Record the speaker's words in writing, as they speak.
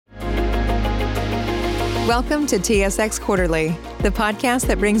Welcome to TSX Quarterly, the podcast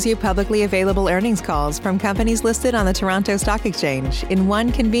that brings you publicly available earnings calls from companies listed on the Toronto Stock Exchange in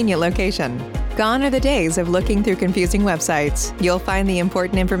one convenient location. Gone are the days of looking through confusing websites. You'll find the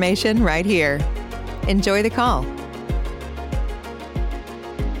important information right here. Enjoy the call.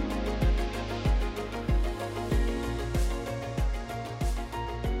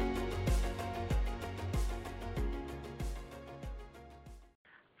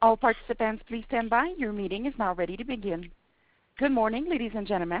 All participants, please stand by. Your meeting is now ready to begin. Good morning, ladies and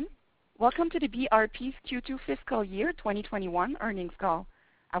gentlemen. Welcome to the BRP's Q2 fiscal year 2021 earnings call.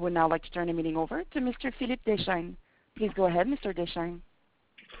 I would now like to turn the meeting over to Mr. Philippe Deschênes. Please go ahead, Mr. Deschênes.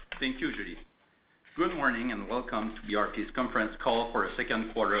 Thank you, Julie. Good morning and welcome to BRP's conference call for the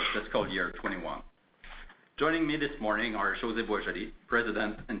second quarter of fiscal year 21. Joining me this morning are José Boisjoli,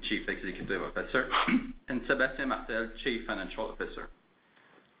 President and Chief Executive Officer, and Sébastien Martel, Chief Financial Officer.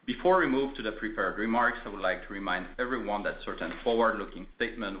 Before we move to the prepared remarks, I would like to remind everyone that certain forward-looking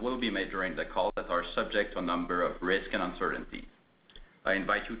statements will be made during the call that are subject to a number of risks and uncertainties. I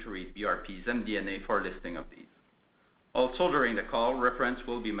invite you to read BRP's MD&A for a listing of these. Also during the call, reference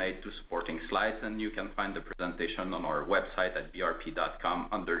will be made to supporting slides, and you can find the presentation on our website at brp.com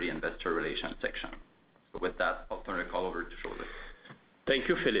under the Investor Relations section. So with that, I'll turn the call over to José. Thank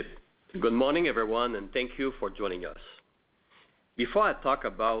you, Philippe. Good morning, everyone, and thank you for joining us. Before I talk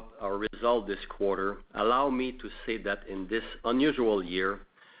about our result this quarter, allow me to say that in this unusual year,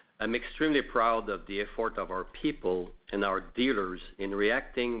 I'm extremely proud of the effort of our people and our dealers in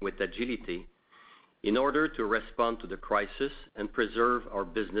reacting with agility in order to respond to the crisis and preserve our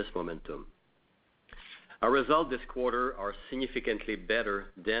business momentum. Our results this quarter are significantly better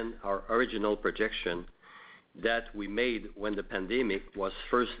than our original projection that we made when the pandemic was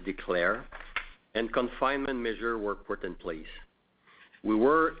first declared and confinement measures were put in place. We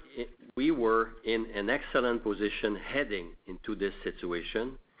were in an excellent position heading into this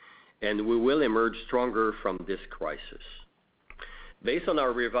situation, and we will emerge stronger from this crisis. Based on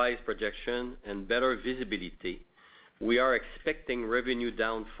our revised projection and better visibility, we are expecting revenue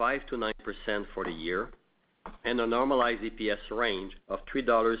down 5 to 9% for the year and a normalized EPS range of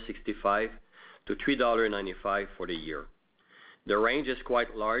 $3.65 to $3.95 for the year. The range is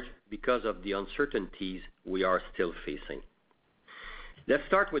quite large because of the uncertainties we are still facing. Let's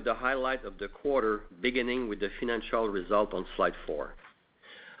start with the highlight of the quarter, beginning with the financial result on slide 4.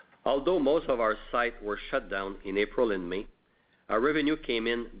 Although most of our sites were shut down in April and May, our revenue came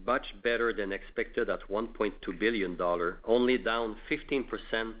in much better than expected at $1.2 billion, only down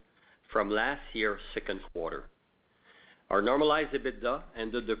 15% from last year's second quarter. Our normalized EBITDA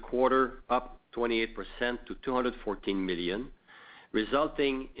ended the quarter up 28% to $214 million,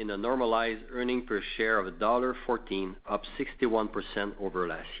 resulting in a normalized earnings per share of $1.14, up 61% over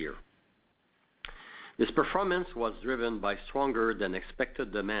last year. This performance was driven by stronger than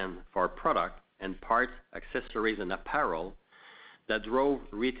expected demand for our product and parts, accessories, and apparel that drove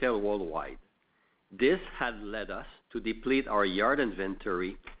retail worldwide. This had led us to deplete our yard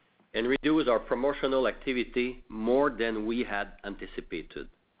inventory and reduce our promotional activity more than we had anticipated.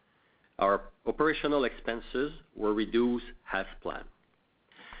 Our operational expenses were reduced as planned.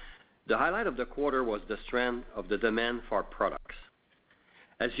 The highlight of the quarter was the strength of the demand for our products.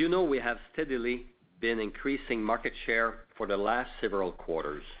 As you know, we have steadily been increasing market share for the last several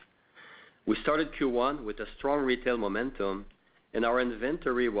quarters. We started Q1 with a strong retail momentum, and our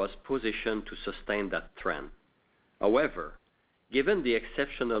inventory was positioned to sustain that trend. However, given the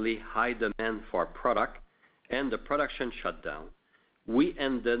exceptionally high demand for our product and the production shutdown, we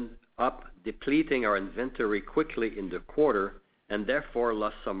ended up depleting our inventory quickly in the quarter and therefore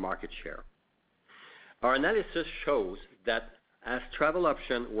lost some market share. Our analysis shows that as travel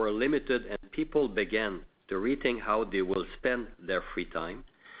options were limited and people began to rethink how they will spend their free time,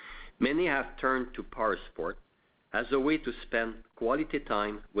 many have turned to power sport as a way to spend quality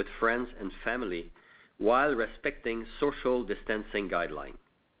time with friends and family while respecting social distancing guidelines.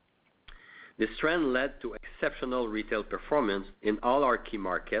 This trend led to exceptional retail performance in all our key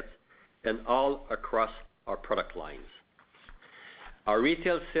markets and all across our product lines. Our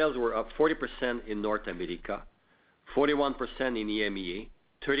retail sales were up 40% in North America, 41% in EMEA,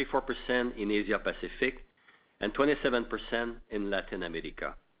 34% in Asia Pacific, and 27% in Latin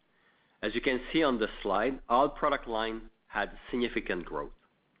America. As you can see on the slide, all product lines had significant growth.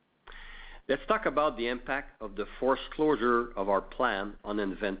 Let's talk about the impact of the forced closure of our plant on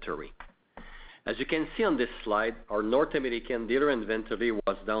inventory. As you can see on this slide, our North American dealer inventory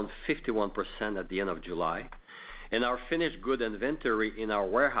was down 51% at the end of July, and our finished good inventory in our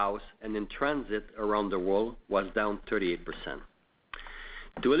warehouse and in transit around the world was down 38%.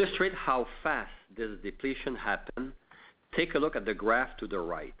 To illustrate how fast this depletion happened, take a look at the graph to the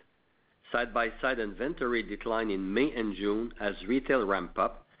right. Side-by-side inventory declined in May and June as retail ramped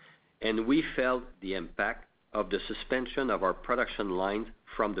up, and we felt the impact of the suspension of our production lines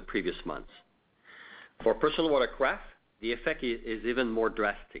from the previous months. For personal watercraft, the effect is even more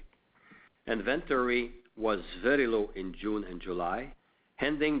drastic. Inventory was very low in June and July,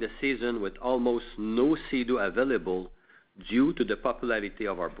 ending the season with almost no Sea-Doo available due to the popularity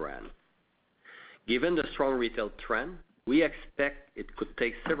of our brand. Given the strong retail trend, we expect it could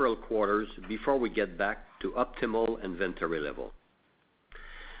take several quarters before we get back to optimal inventory level.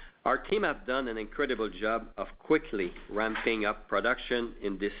 Our team have done an incredible job of quickly ramping up production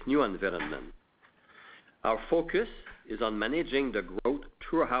in this new environment. Our focus is on managing the growth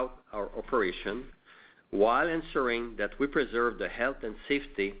throughout our operation while ensuring that we preserve the health and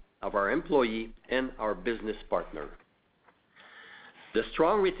safety of our employee and our business partner. The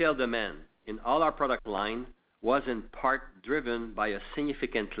strong retail demand in all our product line was in part driven by a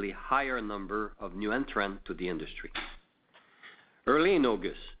significantly higher number of new entrants to the industry. Early in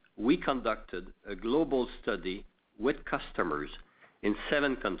August, we conducted a global study with customers in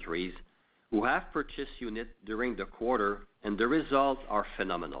 7 countries who have purchased units during the quarter, and the results are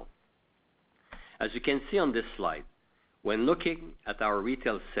phenomenal. As you can see on this slide, when looking at our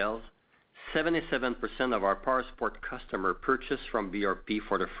retail sales, 77% of our Powersport customers purchased from BRP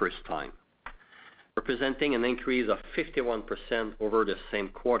for the first time, representing an increase of 51% over the same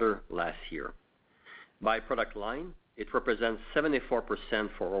quarter last year. By product line, it represents 74%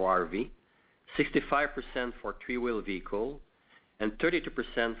 for ORV, 65% for three-wheel vehicle, and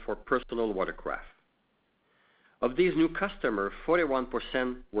 32% for personal watercraft. Of these new customers,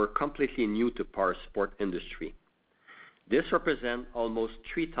 41% were completely new to Powersport industry. This represents almost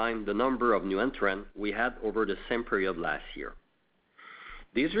 3 times the number of new entrants we had over the same period last year.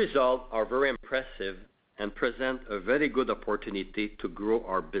 These results are very impressive and present a very good opportunity to grow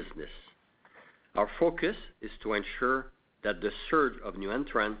our business. Our focus is to ensure that the surge of new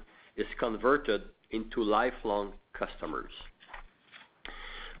entrants is converted into lifelong customers.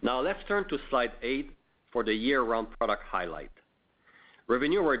 Now let's turn to slide 8 for the year-round product highlight.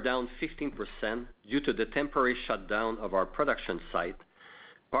 Revenue were down 15% due to the temporary shutdown of our production site,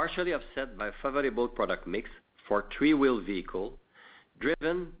 partially offset by a favorable product mix for three-wheel vehicle,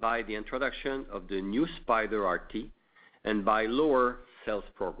 driven by the introduction of the new Spyder RT and by lower sales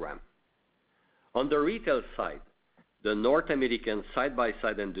program. On the retail side, the North American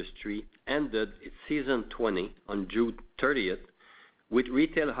side-by-side industry ended its season 20 on June 30th with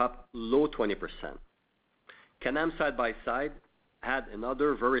retail up low 20%. Can-Am side-by-side had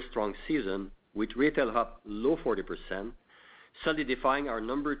another very strong season with retail up low 40%, solidifying our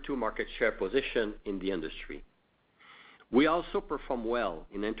number 2 market share position in the industry. We also performed well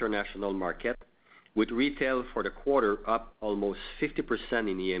in international market with retail for the quarter up almost 50%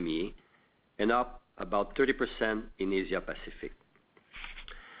 in EMEA and up about 30% in Asia Pacific.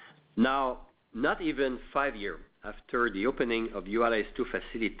 Now, not even 5 years after the opening of Juarez 2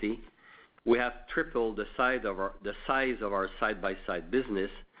 facility, we have tripled the size of our side-by-side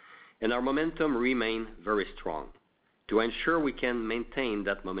business, and our momentum remains very strong. To ensure we can maintain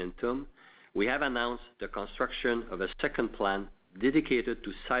that momentum, we have announced the construction of a second plant dedicated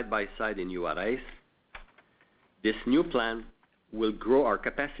to side-by-side in Juarez. This new plant will grow our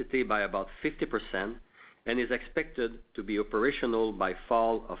capacity by about 50% and is expected to be operational by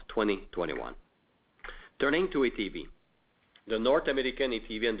fall of 2021. Turning to ATV. The North American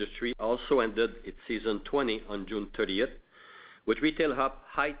ATV industry also ended its season 20 on June 30th, with retail up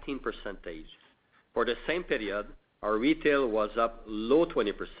high teen percentage. For the same period, our retail was up low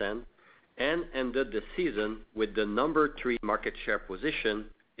 20% and ended the season with the number 3 market share position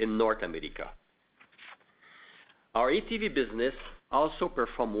in North America. Our ATV business also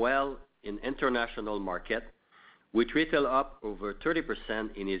performed well in international market, with retail up over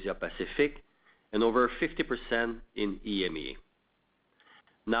 30% in Asia Pacific and over 50% in EMEA.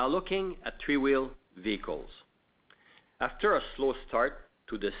 Now looking at three-wheel vehicles. After a slow start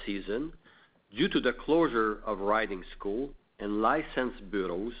to the season, due to the closure of riding school and licensed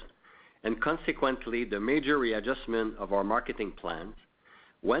bureaus, and consequently the major readjustment of our marketing plans,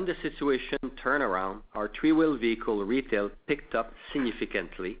 when the situation turned around, our three-wheel vehicle retail picked up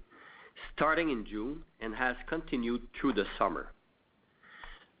significantly, starting in June and has continued through the summer.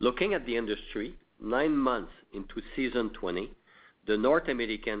 Looking at the industry, 9 months into season 20, the North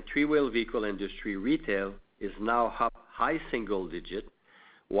American three-wheel vehicle industry retail is now up high single digit,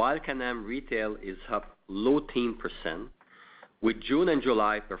 while Can-Am retail is up low teen %, with June and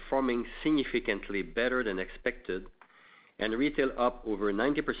July performing significantly better than expected, and retail up over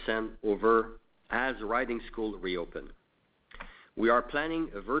 90% as riding school reopen. We are planning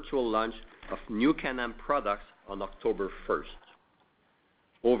a virtual launch of new Can-Am products on October 1st.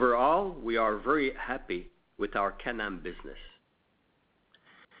 Overall, we are very happy with our Can-Am business.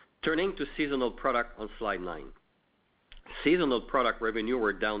 Turning to seasonal product on slide 9. Seasonal product revenue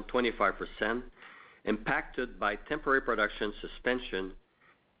were down 25%, impacted by temporary production suspension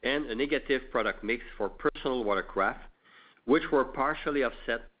and a negative product mix for personal watercraft, which were partially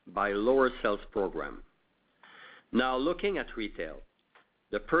offset by lower sales program. Now looking at retail,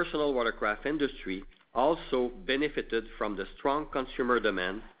 the personal watercraft industry also benefited from the strong consumer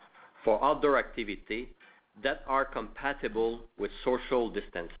demand for outdoor activity that are compatible with social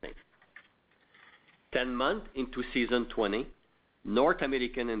distancing. 10 months into season 20, North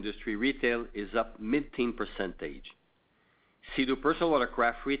American industry retail is up mid-teen percentage. Sea-Doo personal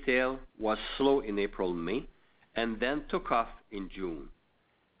watercraft retail was slow in April-May and then took off in June.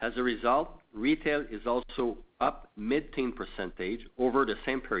 As a result, retail is also up mid-teen percentage over the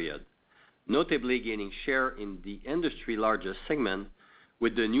same period, notably gaining share in the industry largest segment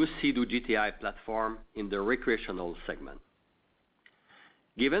with the new Sea-Doo GTI platform in the recreational segment.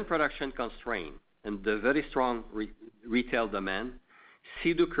 Given production constraint and the very strong retail demand,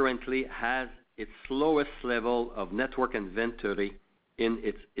 Sea-Doo currently has its lowest level of network inventory in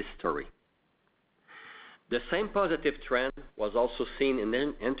its history. The same positive trend was also seen in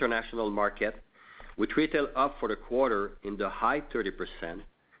the international market, with retail up for the quarter in the high 30%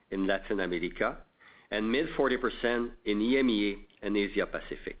 in Latin America and mid 40% in EMEA and Asia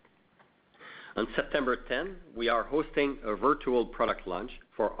Pacific. On September 10, we are hosting a virtual product launch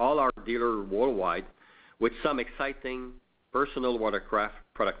for all our dealers worldwide with some exciting personal watercraft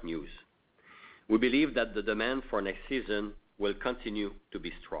product news. We believe that the demand for next season will continue to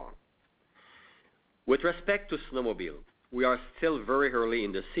be strong. With respect to snowmobile, we are still very early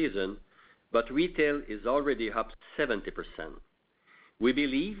in the season, but retail is already up 70%. We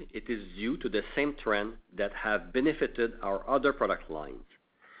believe it is due to the same trend that have benefited our other product lines.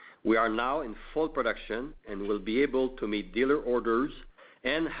 We are now in full production and will be able to meet dealer orders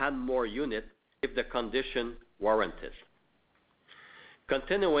and add more units if the condition warranted.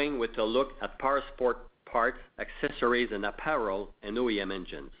 Continuing with a look at powersport parts, accessories, and apparel and OEM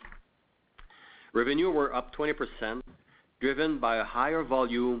engines. Revenue were up 20%, driven by a higher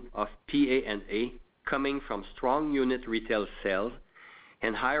volume of PA&A coming from strong unit retail sales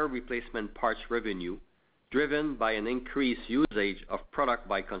and higher replacement parts revenue, driven by an increased usage of product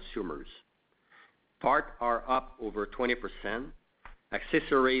by consumers. Parts are up over 20%,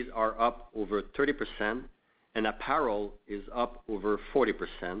 accessories are up over 30%, and apparel is up over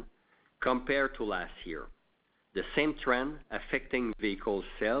 40% compared to last year. The same trend affecting vehicle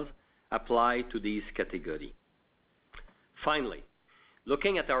sales apply to these categories. Finally,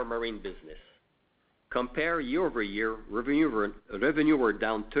 looking at our marine business. Compare year-over-year, revenue were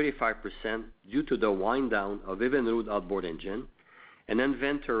down 35% due to the wind down of Evinrude outboard engine, and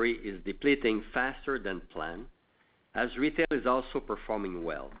inventory is depleting faster than planned, as retail is also performing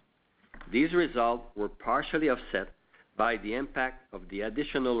well. These results were partially offset by the impact of the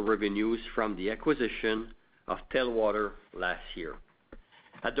additional revenues from the acquisition of Telwater last year.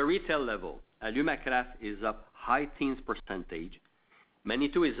 At the retail level, Alumacraft is up high teens percentage,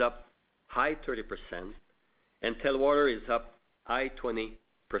 Manitou is up high 30%, and Telwater is up high 20%.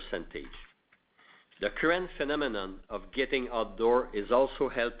 The current phenomenon of getting outdoor is also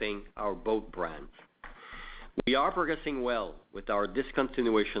helping our boat brands. We are progressing well with our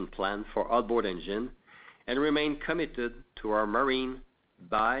discontinuation plan for outboard engine and remain committed to our marine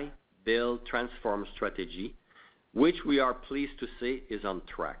buy, build, transform strategy, which we are pleased to say is on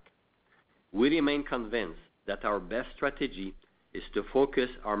track. We remain convinced that our best strategy is to focus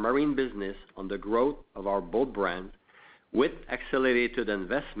our marine business on the growth of our boat brands with accelerated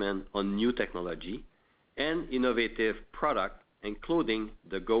investment on new technology and innovative product, including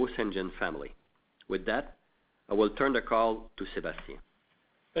the Ghost engine family. With that, I will turn the call to Sébastien.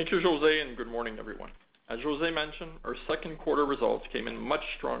 Thank you, José, and good morning, everyone. As José mentioned, our second quarter results came in much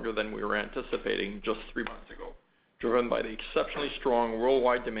stronger than we were anticipating just 3 months ago, driven by the exceptionally strong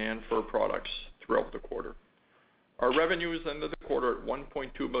worldwide demand for our products throughout the quarter. Our revenues ended the quarter at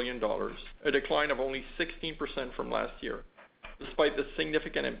 $1.2 billion, a decline of only 16% from last year, despite the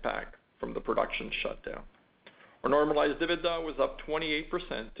significant impact from the production shutdown. Our normalized EBITDA was up 28%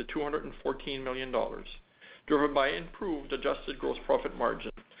 to $214 million, driven by improved adjusted gross profit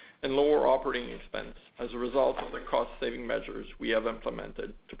margin and lower operating expense as a result of the cost-saving measures we have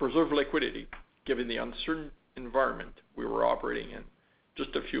implemented to preserve liquidity, given the uncertain environment we were operating in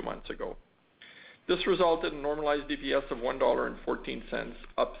just a few months ago. This resulted in normalized EPS of $1.14,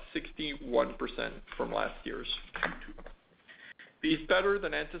 up 61% from last year's Q2. These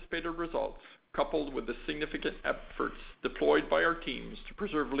better-than-anticipated results, coupled with the significant efforts deployed by our teams to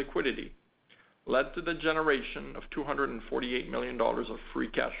preserve liquidity, led to the generation of $248 million of free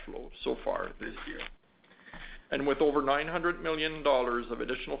cash flow so far this year. And with over $900 million of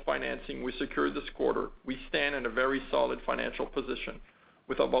additional financing we secured this quarter, we stand in a very solid financial position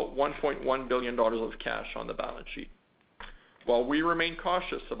with about $1.1 billion of cash on the balance sheet. While we remain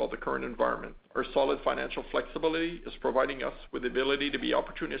cautious about the current environment, our solid financial flexibility is providing us with the ability to be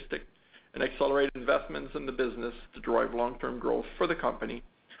opportunistic and accelerate investments in the business to drive long-term growth for the company,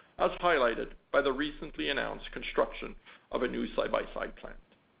 as highlighted by the recently announced construction of a new side-by-side plant.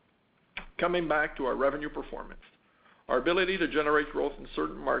 Coming back to our revenue performance, our ability to generate growth in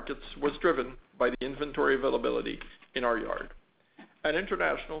certain markets was driven by the inventory availability in our yard. At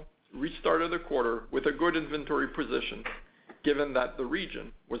International, we started the quarter with a good inventory position, given that the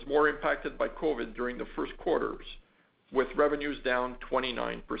region was more impacted by COVID during the first quarters, with revenues down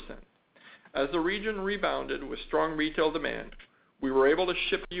 29%. As the region rebounded with strong retail demand, we were able to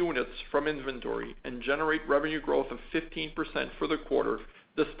ship units from inventory and generate revenue growth of 15% for the quarter,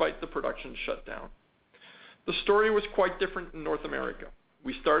 despite the production shutdown. The story was quite different in North America.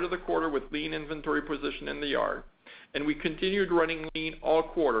 We started the quarter with lean inventory position in the yard, and we continued running lean all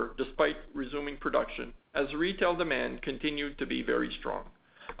quarter despite resuming production, as retail demand continued to be very strong.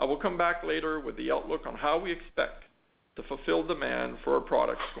 I will come back later with the outlook on how we expect to fulfill demand for our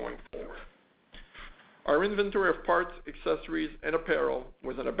products going forward. Our inventory of parts, accessories, and apparel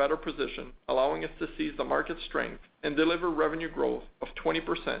was in a better position, allowing us to seize the market strength and deliver revenue growth of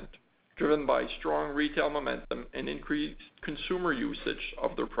 20%, driven by strong retail momentum and increased consumer usage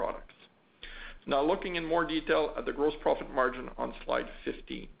of their products. Now looking in more detail at the gross profit margin on slide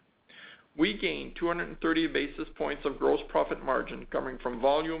 15. We gained 230 basis points of gross profit margin coming from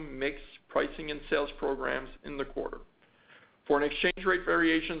volume, mix, pricing, and sales programs in the quarter. Foreign exchange rate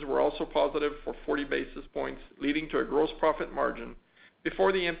variations were also positive for 40 basis points, leading to a gross profit margin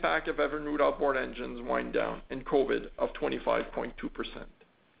before the impact of Evinrude outboard engines wind down and COVID of 25.2%.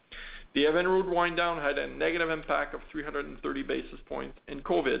 The Evinrude wind down had a negative impact of 330 basis points, and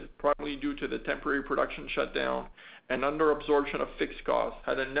COVID, primarily due to the temporary production shutdown and under absorption of fixed costs,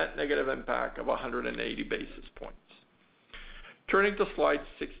 had a net negative impact of 180 basis points. Turning to slide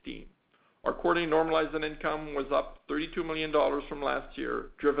 16. Our quarterly normalized net income was up $32 million from last year,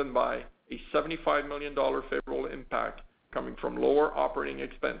 driven by a $75 million favorable impact coming from lower operating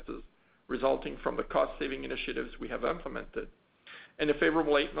expenses resulting from the cost-saving initiatives we have implemented, and a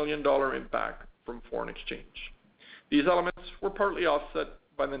favorable $8 million impact from foreign exchange. These elements were partly offset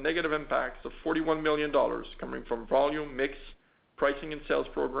by the negative impacts of $41 million coming from volume, mix, pricing, and sales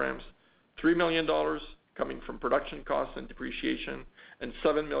programs, $3 million coming from production costs and depreciation, and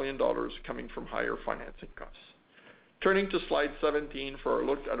 $7 million coming from higher financing costs. Turning to slide 17 for a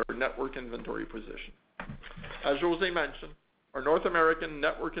look at our network inventory position. As José mentioned, our North American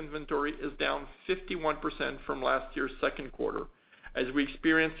network inventory is down 51% from last year's second quarter, as we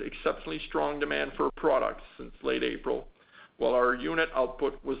experienced exceptionally strong demand for products since late April, while our unit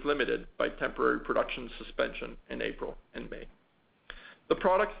output was limited by temporary production suspension in April and May. The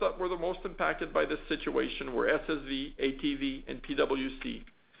products that were the most impacted by this situation were SSV, ATV, and PWC,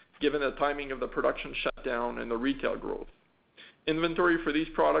 given the timing of the production shutdown and the retail growth. Inventory for these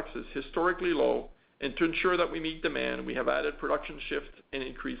products is historically low, and to ensure that we meet demand, we have added production shifts and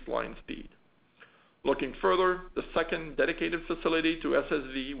increased line speed. Looking further, the second dedicated facility to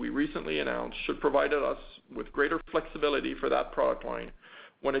SSV we recently announced should provide us with greater flexibility for that product line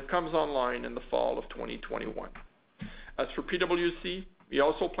when it comes online in the fall of 2021. As for PWC, we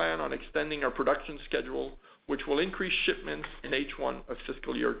also plan on extending our production schedule, which will increase shipments in H1 of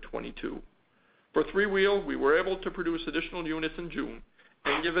fiscal year 22. For three-wheel, we were able to produce additional units in June,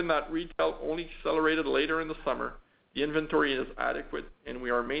 and given that retail only accelerated later in the summer, the inventory is adequate, and we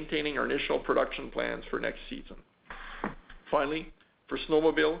are maintaining our initial production plans for next season. Finally, for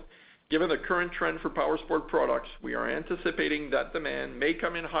snowmobile, given the current trend for powersport products, we are anticipating that demand may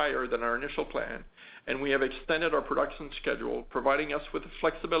come in higher than our initial plan, and we have extended our production schedule, providing us with the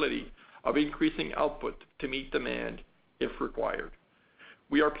flexibility of increasing output to meet demand if required.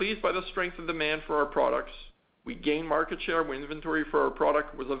 We are pleased by the strength of demand for our products. We gained market share when inventory for our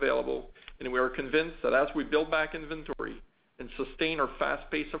product was available, and we are convinced that as we build back inventory and sustain our fast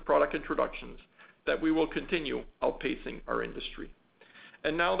pace of product introductions, that we will continue outpacing our industry.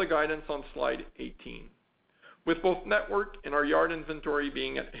 And now the guidance on slide 18. With both network and our yard inventory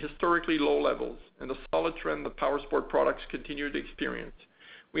being at historically low levels and the solid trend that powersport products continue to experience,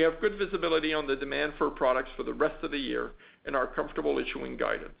 we have good visibility on the demand for products for the rest of the year and are comfortable issuing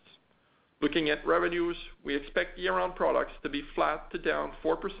guidance. Looking at revenues, we expect year-round products to be flat to down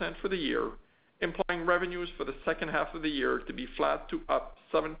 4% for the year, implying revenues for the second half of the year to be flat to up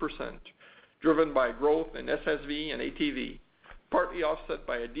 7%, driven by growth in SSV and ATV, partly offset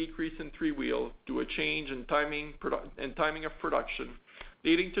by a decrease in three-wheel due to a change in timing of production,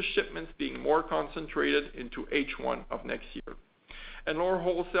 leading to shipments being more concentrated into H1 of next year, and lower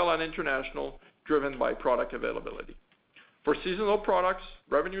wholesale and international, driven by product availability. For seasonal products,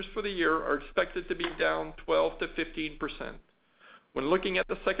 revenues for the year are expected to be down 12 to 15%. When looking at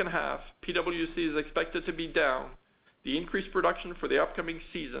the second half, PWC is expected to be down. The increased production for the upcoming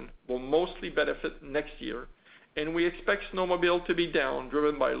season will mostly benefit next year, and we expect snowmobile to be down,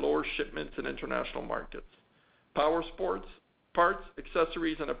 driven by lower shipments in international markets. Power sports, parts,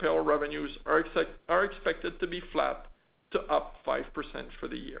 accessories, and apparel revenues are expected to be flat to up 5% for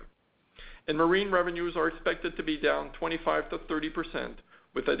the year. And marine revenues are expected to be down 25 to 30%,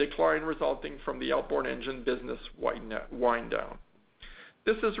 with a decline resulting from the outboard engine business wind down.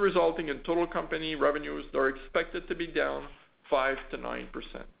 This is resulting in total company revenues that are expected to be down 5 to 9%.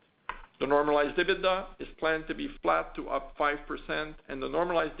 The normalized EBITDA is planned to be flat to up 5%, and the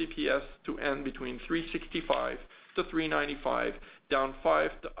normalized EPS to end between $3.65 to $3.95, down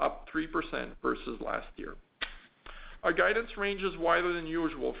 5 to up 3% versus last year. Our guidance range is wider than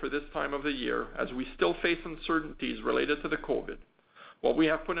usual for this time of the year, as we still face uncertainties related to the COVID. While we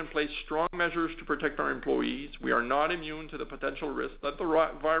have put in place strong measures to protect our employees, we are not immune to the potential risk that the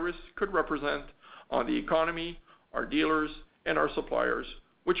virus could represent on the economy, our dealers, and our suppliers,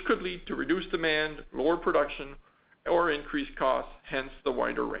 which could lead to reduced demand, lower production, or increased costs, hence the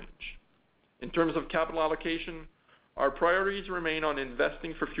wider range. In terms of capital allocation, our priorities remain on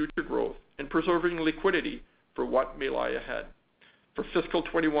investing for future growth and preserving liquidity for what may lie ahead. For fiscal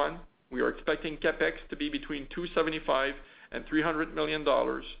 21, we are expecting CapEx to be between $275 and $300 million,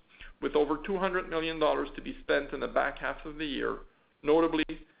 with over $200 million to be spent in the back half of the year, notably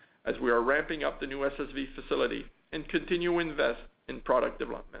as we are ramping up the new SSV facility and continue to invest in product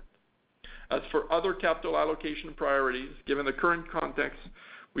development. As for other capital allocation priorities, given the current context,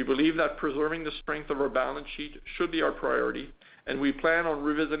 we believe that preserving the strength of our balance sheet should be our priority, and we plan on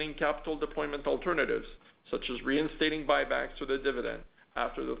revisiting capital deployment alternatives, such as reinstating buybacks or the dividend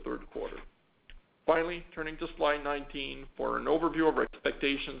after the third quarter. Finally, turning to slide 19 for an overview of our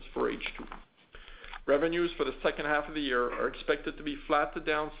expectations for H2. Revenues for the second half of the year are expected to be flat to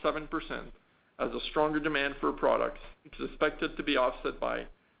down 7%, as a stronger demand for products is expected to be offset by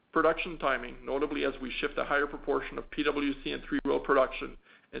production timing, notably as we shift a higher proportion of PWC and three-wheel production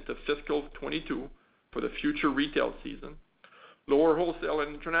into fiscal 22 for the future retail season, lower wholesale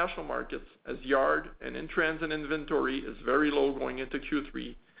and international markets as yard and in-transit inventory is very low going into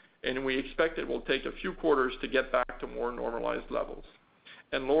Q3, and we expect it will take a few quarters to get back to more normalized levels,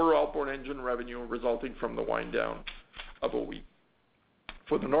 and lower outboard engine revenue resulting from the wind down of OE.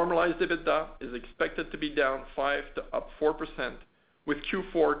 For the normalized EBITDA is expected to be down 5 to up 4%, with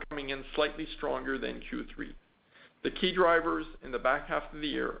Q4 coming in slightly stronger than Q3. The key drivers in the back half of the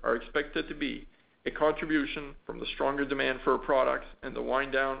year are expected to be a contribution from the stronger demand for our products and the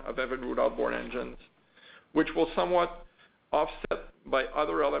wind down of Evinrude outboard engines, which will somewhat offset by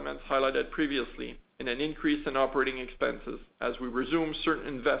other elements highlighted previously and an increase in operating expenses as we resume certain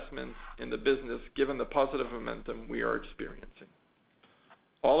investments in the business given the positive momentum we are experiencing.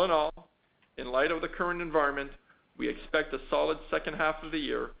 All in all, in light of the current environment, we expect a solid second half of the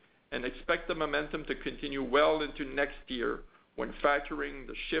year and expect the momentum to continue well into next year when factoring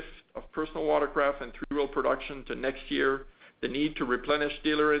the shift of personal watercraft and three-wheel production to next year, the need to replenish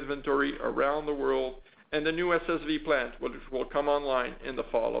dealer inventory around the world, and the new SSV plant, which will come online in the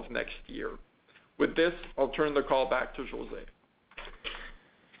fall of next year. With this, I'll turn the call back to José.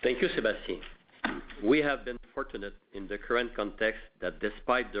 Thank you, Sébastien. We have been fortunate in the current context that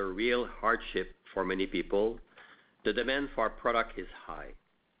despite the real hardship for many people, the demand for our product is high.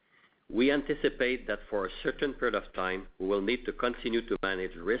 We anticipate that for a certain period of time, we will need to continue to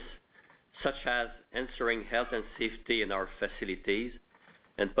manage risks, such as ensuring health and safety in our facilities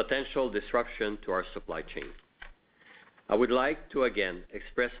and potential disruption to our supply chain. I would like to again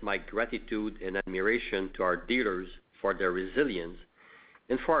express my gratitude and admiration to our dealers for their resilience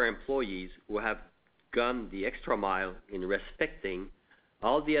and for our employees who have gone the extra mile in respecting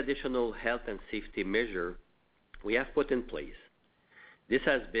all the additional health and safety measures we have put in place. This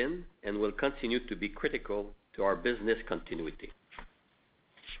has been and will continue to be critical to our business continuity.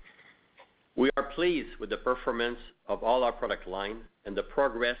 We are pleased with the performance of all our product line and the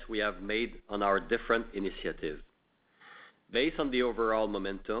progress we have made on our different initiatives. Based on the overall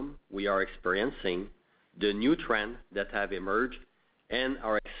momentum we are experiencing, the new trends that have emerged, and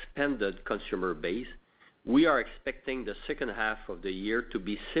our expanded consumer base, we are expecting the second half of the year to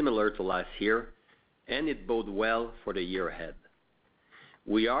be similar to last year, and it bodes well for the year ahead.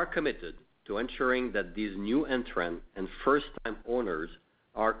 We are committed to ensuring that these new entrants and first-time owners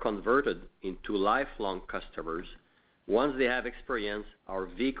are converted into lifelong customers once they have experienced our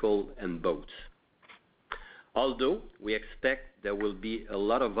vehicle and boats. Although we expect there will be a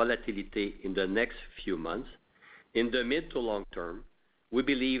lot of volatility in the next few months, in the mid to long term, we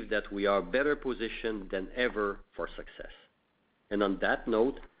believe that we are better positioned than ever for success. And on that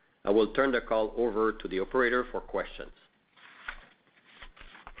note, I will turn the call over to the operator for questions.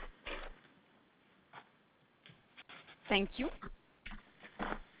 Thank you.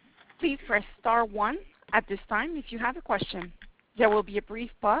 Please press star one at this time if you have a question. There will be a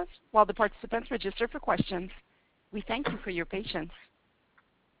brief pause while the participants register for questions. We thank you for your patience.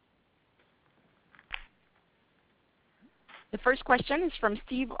 The first question is from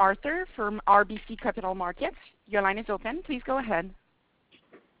Steve Arthur from RBC Capital Markets. Your line is open. Please go ahead.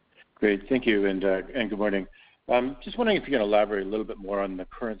 Great. Thank you, and good morning. Just wondering if you can elaborate a little bit more on the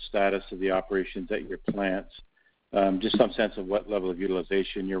current status of the operations at your plants. Just some sense of what level of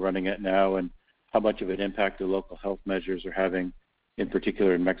utilization you're running at now and how much of an impact the local health measures are having, in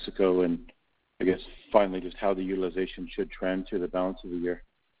particular in Mexico, and I guess finally just how the utilization should trend through the balance of the year.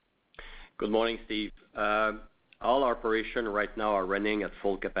 Good morning, Steve. All operations right now are running at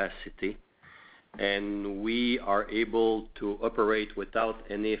full capacity, and we are able to operate without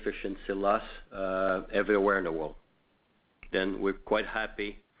any efficiency loss everywhere in the world. Then we're quite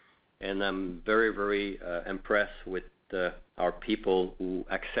happy, and I'm very, very impressed with our people who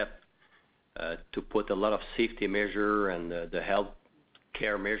accept to put a lot of safety measure and the health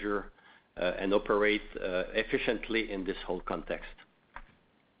care measure and operate efficiently in this whole context.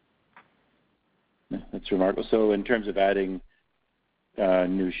 That's remarkable. So in terms of adding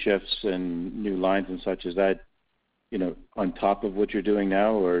new shifts and new lines and such, is that, on top of what you're doing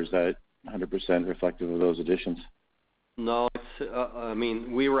now, or is that 100% reflective of those additions? No,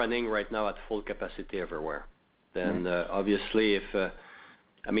 we're running right now at full capacity everywhere. Then obviously,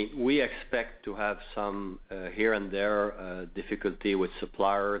 we expect to have some here and there difficulty with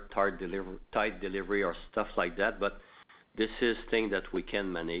supplier, tight delivery or stuff like that, but this is thing that we can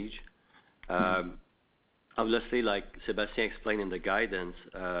manage. Obviously, like Sébastien explained in the guidance,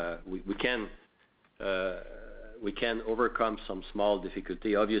 we can overcome some small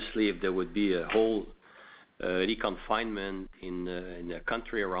difficulty. Obviously, if there would be a whole reconfinement in a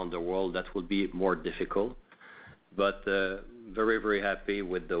country around the world, that would be more difficult. But very, very happy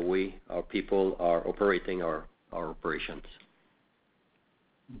with the way our people are operating our operations.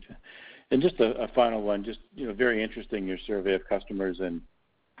 Okay. And just a final one, just very interesting, your survey of customers and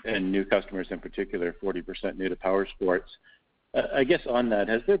new customers in particular, 40% new to power sports. I guess on that,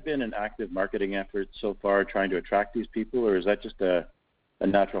 has there been an active marketing effort so far trying to attract these people, or is that just a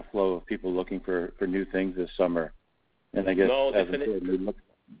natural flow of people looking for new things this summer? And I guess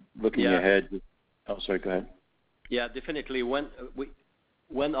looking ahead. Oh, sorry, go ahead. Yeah, definitely. When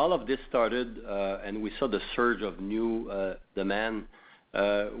all of this started and we saw the surge of new demand,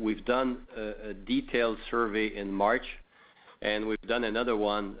 we've done a detailed survey in March, and we've done another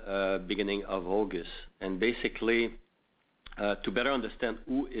one beginning of August. And basically, to better understand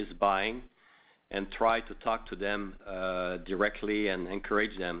who is buying and try to talk to them directly and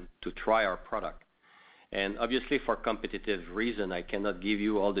encourage them to try our product. And obviously, for competitive reason, I cannot give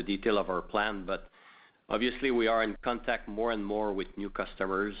you all the detail of our plan, but obviously, we are in contact more and more with new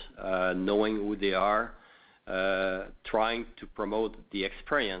customers, knowing who they are, trying to promote the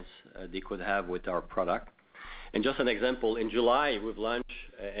experience they could have with our product. And just an example, in July, we've launched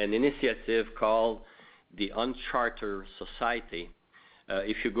an initiative called the Uncharted Society.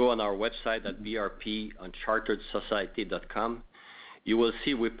 If you go on our website at brpunchartedsociety.com, you will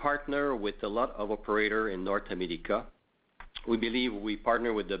see we partner with a lot of operators in North America. We believe we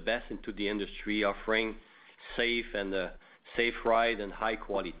partner with the best into the industry, offering safe ride and high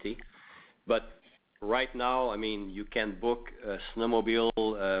quality. But right now, you can book a snowmobile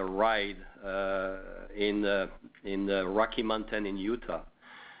ride in the Rocky Mountain in Utah.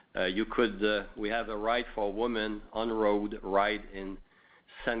 We have a ride for women on-road ride in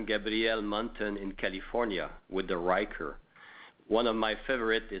San Gabriel Mountain in California with the Ryker. One of my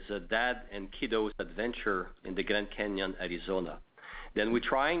favorite is a dad and kiddos adventure in the Grand Canyon, Arizona. Then we're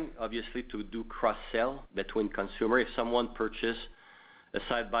trying, obviously, to do cross-sell between consumer. If someone purchase a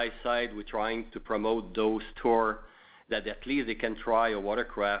side-by-side, we're trying to promote those tours that at least they can try a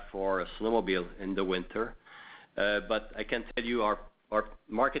watercraft or a snowmobile in the winter. But I can tell you our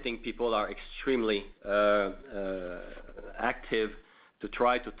marketing people are extremely active to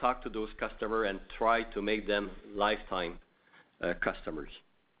try to talk to those customers and try to make them lifetime customers.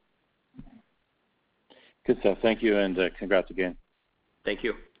 Good stuff. Thank you, and congrats again. Thank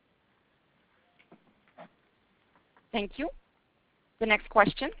you. Thank you. The next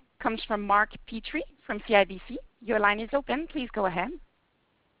question comes from Mark Petrie from CIBC. Your line is open. Please go ahead.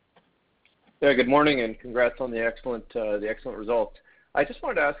 Yeah, good morning, and congrats on the excellent results. I just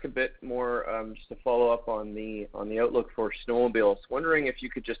wanted to ask a bit more, just to follow up on the outlook for snowmobiles. Wondering if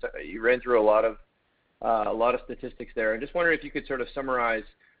you could just you ran through a lot of statistics there, and just wondering if you could sort of summarize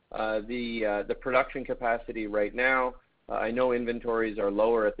the production capacity right now. I know inventories are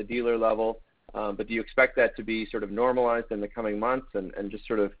lower at the dealer level, but do you expect that to be sort of normalized in the coming months? And just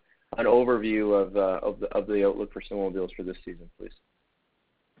sort of an overview of the outlook for snowmobiles for this season, please.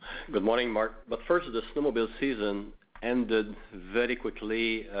 Good morning, Mark. But first, the snowmobile season ended very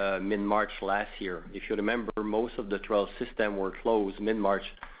quickly mid-March last year. If you remember, most of the trail system were closed mid-March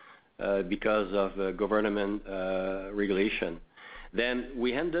because of government regulation. Then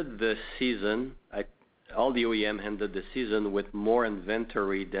we ended the season, all the OEM ended the season with more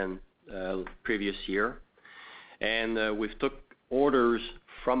inventory than previous year. And we've took orders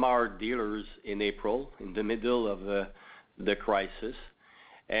from our dealers in April, in the middle of the crisis.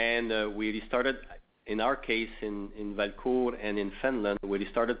 And we started, in our case, in Valcourt and in Finland, we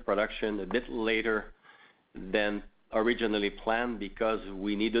started production a bit later than originally planned because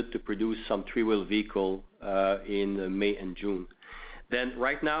we needed to produce some three-wheel vehicle in May and June. Then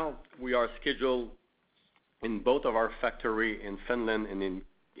right now, we are scheduled in both of our factory in Finland and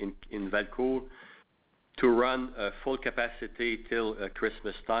in Valcourt to run full capacity till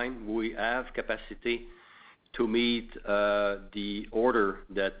Christmas time. We have capacity to meet the order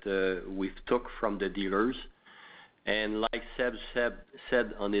that we've took from the dealers. And like Seb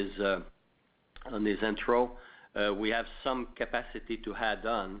said on his intro, we have some capacity to add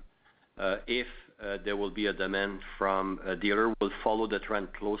on if there will be a demand from a dealer. We'll follow the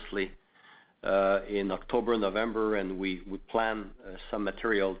trend closely in October, November, and we plan some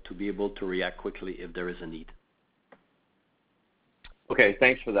material to be able to react quickly if there is a need. Okay,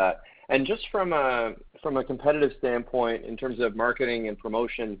 thanks for that. And just from a competitive standpoint, in terms of marketing and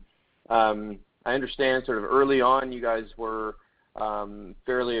promotion, I understand sort of early on you guys were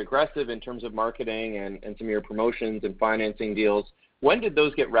fairly aggressive in terms of marketing and some of your promotions and financing deals. When did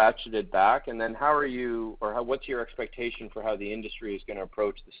those get ratcheted back? And then what's your expectation for how the industry is going to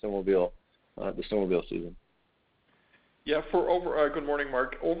approach the snowmobile season? Yeah, good morning,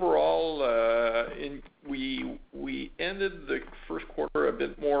 Mark. Overall, we ended the first quarter a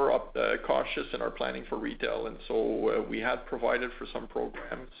bit more cautious in our planning for retail, and so we had provided for some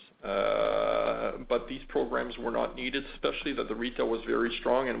programs, but these programs were not needed, especially that the retail was very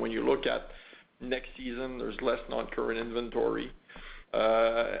strong. And when you look at next season, there's less non-current inventory.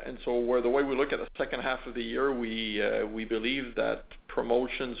 And so the way we look at the second half of the year, we believe that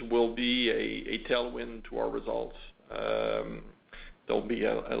promotions will be a tailwind to our results. There'll be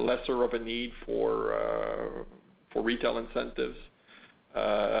a lesser of a need for retail incentives,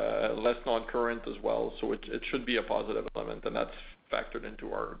 less non-current as well. So it should be a positive element, and that's factored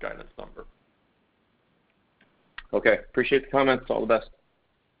into our guidance number. Okay, appreciate the comments. All the best.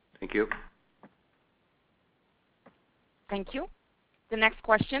 Thank you. Thank you. The next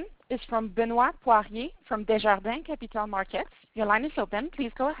question is from Benoit Poirier from Desjardins Capital Markets. Your line is open.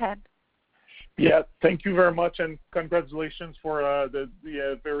 Please go ahead. Yeah, thank you very much, and congratulations for the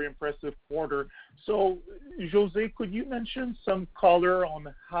very impressive quarter. So, José, could you mention some color on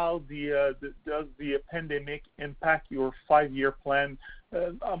how does the pandemic impact your 5-year plan?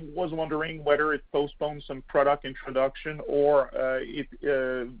 I was wondering whether it postponed some product introduction or it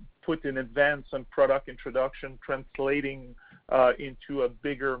put in advance some product introduction, translating into a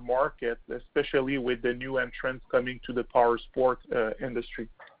bigger market, especially with the new entrants coming to the power sport industry.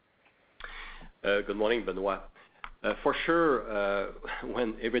 Good morning, Benoit. For sure,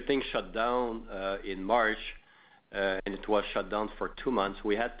 when everything shut down in March, and it was shut down for 2 months,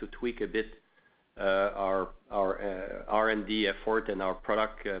 we had to tweak a bit our R&D effort and our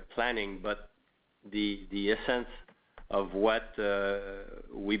product planning. But the essence of what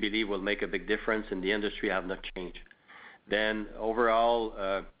we believe will make a big difference in the industry have not changed. Then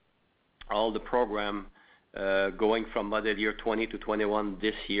overall, all the program going from model year 20 to 21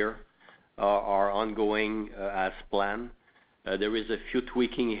 this year are ongoing as planned. There is a few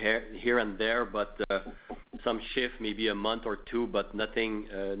tweaking here and there, but some shift, maybe a month or two, but nothing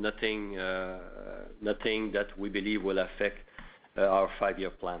that we believe will affect our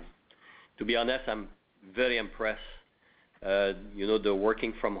 5-year plan. To be honest, I'm very impressed. The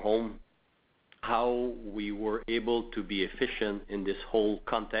working from home, how we were able to be efficient in this whole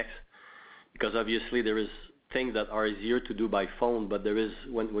context, because obviously there is things that are easier to do by phone, but there is,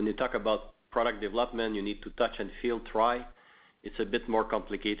 when you talk about product development, you need to touch and feel, try. It's a bit more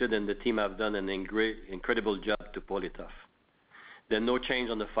complicated, and the team have done an incredible job to pull it off. There's no change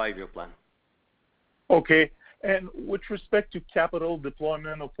on the 5-year plan. Okay. And with respect to capital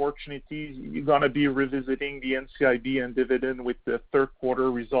deployment opportunities, you're going to be revisiting the NCIB and dividend with the third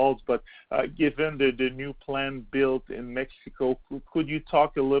quarter results, but given the new plan built in Mexico, could you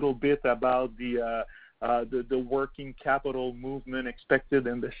talk a little bit about the working capital movement expected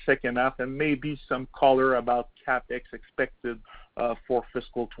in the second half, and maybe some color about CapEx expected for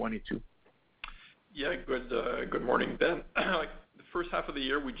fiscal 22? Yeah, good morning, Ben. The first half of the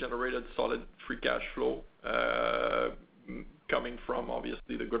year, we generated solid free cash flow, coming from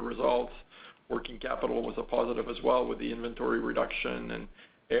obviously the good results. Working capital was a positive as well with the inventory reduction and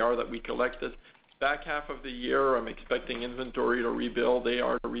AR that we collected. Back half of the year, I'm expecting inventory to rebuild,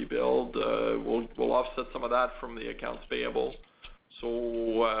 AR to rebuild. We'll offset some of that from the accounts payable.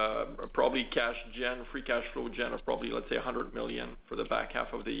 So probably free cash flow gen of probably, let's say, 100 million for the back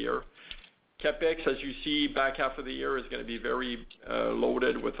half of the year. CapEx, as you see, back half of the year is going to be very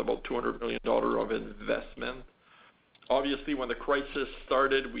loaded with about $200 million of investment. Obviously, when the crisis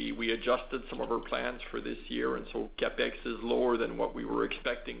started, we adjusted some of our plans for this year, and so CapEx is lower than what we were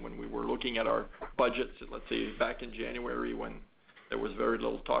expecting when we were looking at our budgets, let's say, back in January when there was very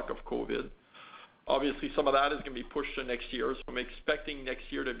little talk of COVID. Obviously, some of that is going to be pushed to next year, so I'm expecting next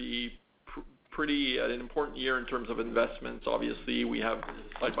year to be pretty an important year in terms of investments. Obviously, we have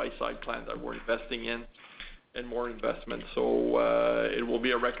side-by-side plans that we're investing in and more investments. So it will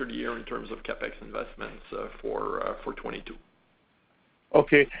be a record year in terms of CapEx investments for 22.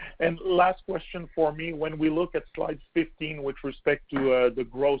 Okay. And last question for me. When we look at slide 15 with respect to the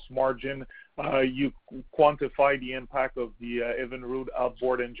gross margin, you quantify the impact of the Evinrude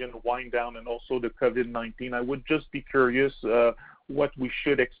outboard engine wind down and also the COVID-19. I would just be curious what we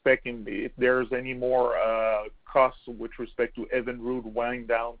should expect if there's any more costs with respect to Evinrude wind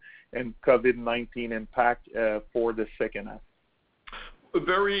down and COVID-19 impact for the second half.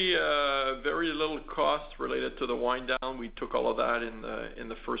 Very little cost related to the wind down. We took all of that in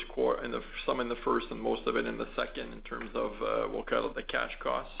the first quarter, some in the first and most of it in the second in terms of we'll call it the cash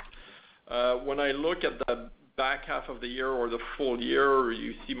costs. When I look at the back half of the year or the full year,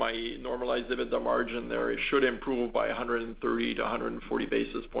 you see my normalized EBITDA margin there. It should improve by 130 to 140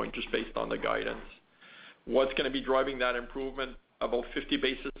 basis points just based on the guidance. What's going to be driving that improvement? About 50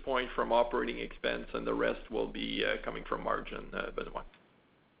 basis points from operating expense, and the rest will be coming from margin, Benoit.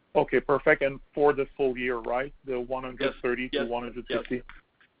 Okay, perfect. And for the full year, right? The 130 to 150? Yes.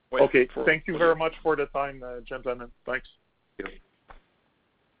 Okay, thank you very much for the time, gentlemen. Thanks. Thank you.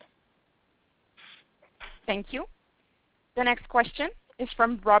 Thank you. The next question is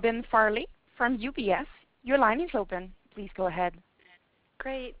from Robin Farley from UBS. Your line is open. Please go ahead.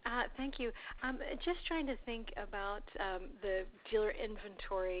 Great. Thank you. Just trying to think about the dealer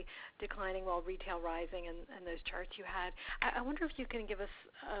inventory declining while retail rising and those charts you had. I wonder if you can give us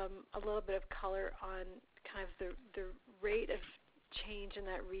a little bit of color on kind of the rate of change in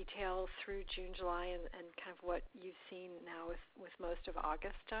that retail through June, July, and kind of what you've seen now with most of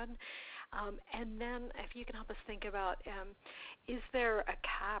August done. And then if you can help us think about, is there a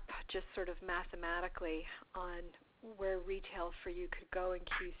cap just sort of mathematically on where retail for you could go in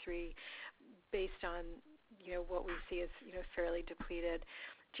Q3 based on, what we see as, fairly depleted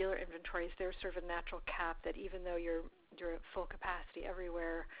dealer inventory? Is there sort of a natural cap that even though you're at full capacity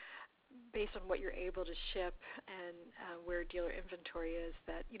everywhere, based on what you're able to ship and where dealer inventory is,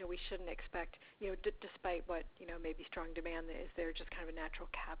 that, we shouldn't expect, despite what, maybe strong demand, is there just kind of a natural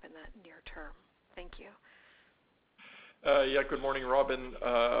cap in that near term? Thank you. Yeah, good morning, Robin.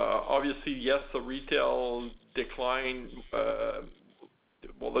 Obviously, yes, the retail decline,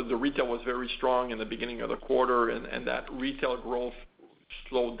 the retail was very strong in the beginning of the quarter, and that retail growth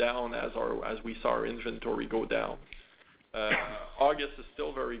slowed down as we saw our inventory go down. August is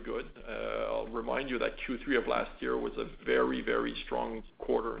still very good. I'll remind you that Q3 of last year was a very, very strong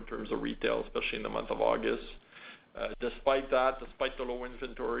quarter in terms of retail, especially in the month of August. Despite the low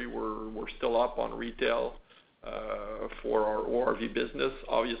inventory, we're still up on retail for our ORV business.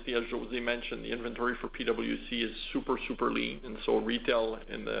 Obviously, as José mentioned, the inventory for PWC is super, super lean, and so retail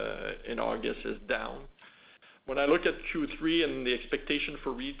in August is down. When I look at Q3 and the expectation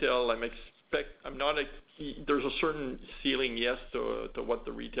for retail, there's a certain ceiling, yes, to what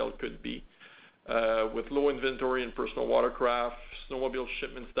the retail could be. with low inventory in personal watercraft, snowmobile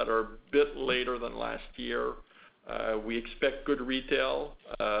shipments that are a bit later than last year. We expect good retail,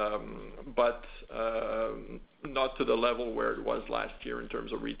 but not to the level where it was last year in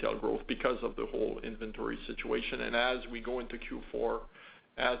terms of retail growth because of the whole inventory situation. And as we go into Q4,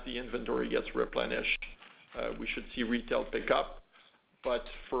 as the inventory gets replenished, we should see retail pick up. But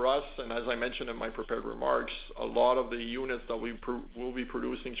for us, and as I mentioned in my prepared remarks, a lot of the units that we will be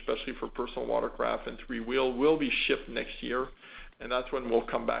producing, especially for personal watercraft and three-wheel, will be shipped next year, and that's when we'll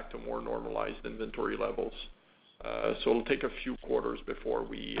come back to more normalized inventory levels. So it'll take a few quarters before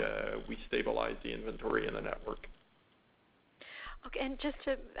we stabilize the inventory in the network. Okay, and just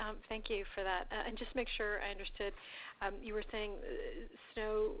to thank you for that, and just make sure I understood, you were saying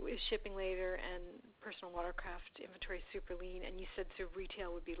snow is shipping later and personal watercraft inventory is super lean, and you said so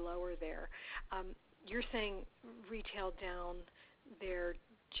retail would be lower there. You're saying retail down there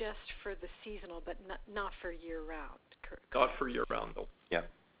just for the seasonal, but not for year-round, correct? Not for year-round, though. Yeah.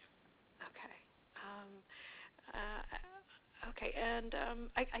 Okay. Okay, and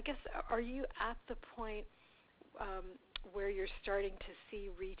I guess, are you at the point where you're starting to see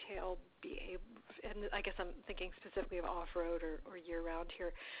retail be able, and I guess I'm thinking specifically of off-road or year-round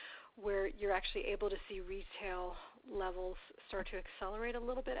here, where you're actually able to see retail levels start to accelerate a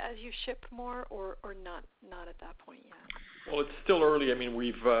little bit as you ship more, or not at that point yet? Well, it's still early. I mean,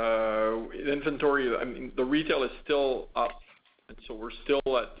 we've inventory. I mean, the retail is still up, and so we're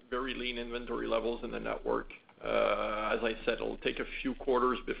still at very lean inventory levels in the network. As I said, it'll take a few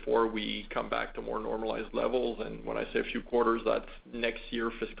quarters before we come back to more normalized levels. And when I say a few quarters, that's next year,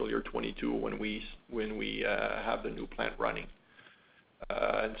 fiscal year 22, when we have the new plant running.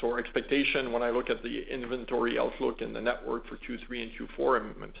 And so our expectation, when I look at the inventory outlook in the network for Q3 and Q4,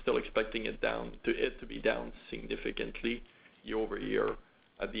 I'm still expecting it to be down significantly year over year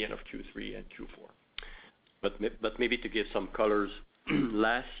at the end of Q3 and Q4. But maybe to give some colors,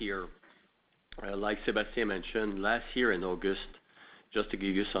 last year, like Sébastien mentioned, last year in August, just to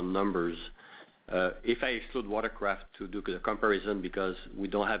give you some numbers, if I exclude watercraft to do the comparison because we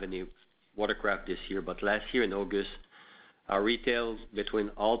don't have any watercraft this year, but last year in August, our retail between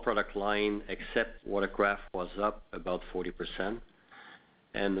all product line except watercraft was up about 40%.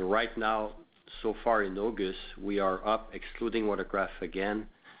 And right now, so far in August, we are up, excluding watercraft again,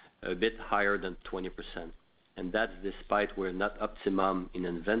 a bit higher than 20%. And that's despite we're not optimum in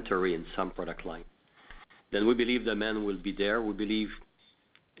inventory in some product line. Then we believe demand will be there. We believe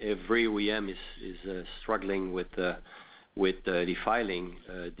every OEM is struggling with refiling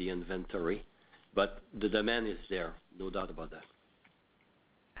the inventory, but the demand is there, no doubt about that.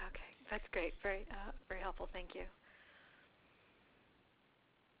 Okay, that's great. Very helpful. Thank you.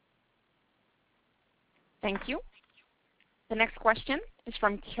 Thank you. The next question is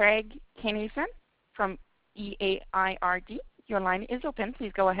from Craig Kennison from EAIRD. Your line is open.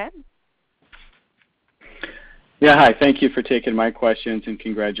 Please go ahead. Yeah, hi. Thank you for taking my questions, and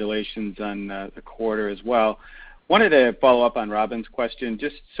congratulations on the quarter as well. Wanted to follow up on Robin's question,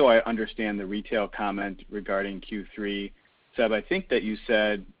 just so I understand the retail comment regarding Q3. Seb, I think that you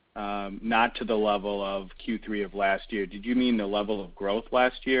said not to the level of Q3 of last year. Did you mean the level of growth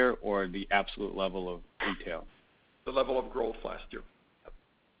last year or the absolute level of retail? The level of growth last year.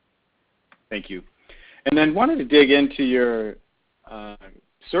 Thank you. And then wanted to dig into your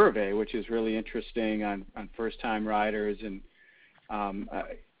survey, which is really interesting on first-time riders. And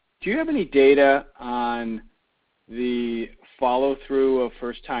do you have any data on the follow-through of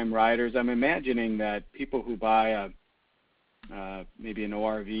first-time riders? I'm imagining that people who buy maybe an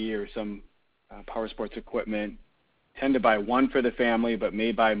ORV or some power sports equipment tend to buy one for the family, but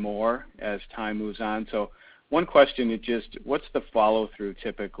may buy more as time moves on. So one question is just, what's the follow-through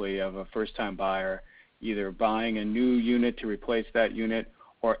typically of a first-time buyer, either buying a new unit to replace that unit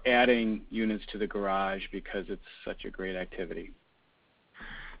or adding units to the garage because it's such a great activity?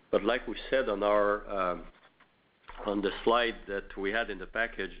 But like we said on our on the slide that we had in the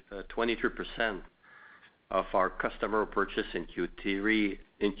package, 23% of our customer purchase in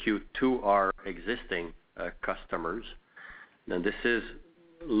Q2 are existing customers. And this is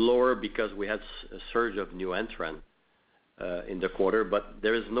lower because we had a surge of new entrants in the quarter. But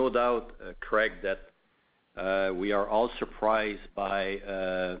there is no doubt, Craig, that we are all surprised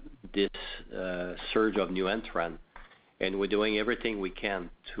by this surge of new entrants, and we're doing everything we can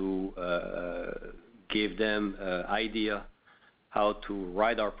to give them idea how to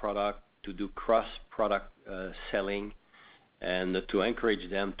ride our product, to do cross-product selling, and to encourage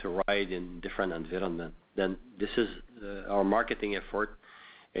them to ride in different environments. Then this is our marketing effort,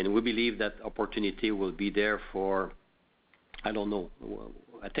 and we believe that opportunity will be there for, I don't know,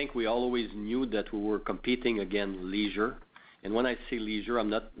 I think we always knew that we were competing against leisure. And when I say leisure,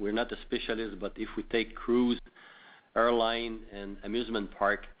 we're not a specialist, but if we take cruise, airline, and amusement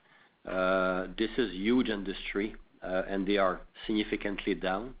park, this is huge industry, and they are significantly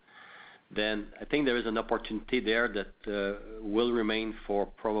down. Then I think there is an opportunity there that will remain for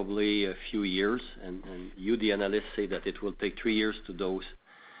probably a few years, and you, the analysts, say that it will take 3 years to those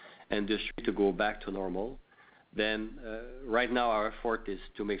industry to go back to normal. Then right now our effort is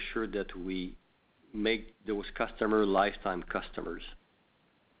to make sure that we make those customers lifetime customers.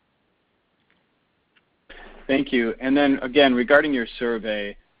 Thank you. And then again, regarding your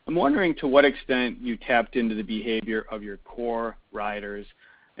survey, I'm wondering to what extent you tapped into the behavior of your core riders.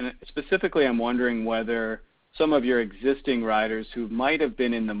 And specifically, I'm wondering whether some of your existing riders who might have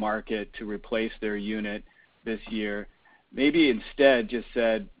been in the market to replace their unit this year, maybe instead just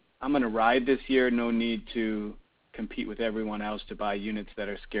said, I'm going to ride this year, no need to compete with everyone else to buy units that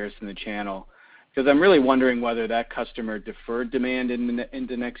are scarce in the channel. Because I'm really wondering whether that customer deferred demand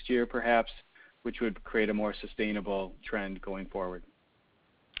into next year, perhaps, which would create a more sustainable trend going forward.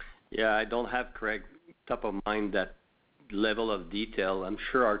 Yeah, I don't have, Craig, top of mind that level of detail. I'm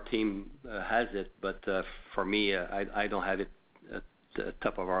sure our team has it, but for me, I don't have it at the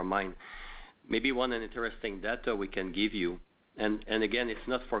top of our mind. Maybe one interesting data we can give you, and again, it's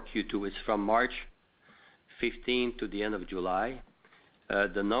not for Q2, it's from March 15 to the end of July.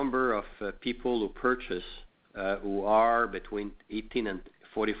 The number of people who purchase who are between 18 and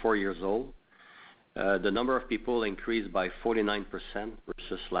 44 years old, the number of people increased by 49%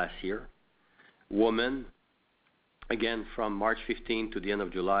 versus last year. Women, again, from March 15 to the end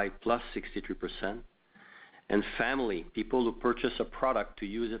of July, plus 63%. And family, people who purchase a product to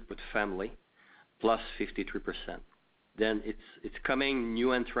use it with family, plus 53%. Then it's coming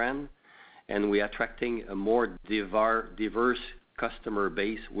new and trend, and we're attracting a more diverse customer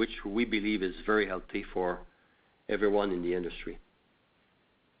base, which we believe is very healthy for everyone in the industry.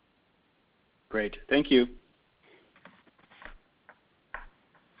 Great. Thank you.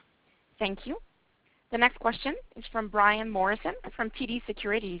 Thank you. The next question is from Brian Morrison from TD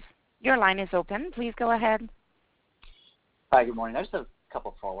Securities. Your line is open. Please go ahead. Hi, good morning. I just have a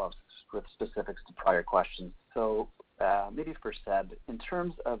couple follow-ups with specifics to prior questions. So maybe for Seb, in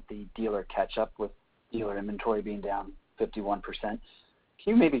terms of the dealer catch-up with dealer inventory being down 51%, can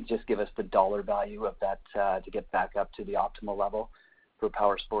you maybe just give us the dollar value of that to get back up to the optimal level for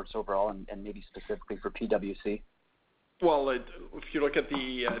Power Sports overall and maybe specifically for PWC? Well, if you look at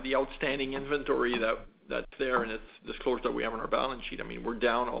the outstanding inventory that's there, and it's disclosed that we have on our balance sheet, I mean, we're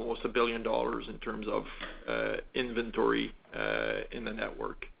down almost $1 billion in terms of inventory in the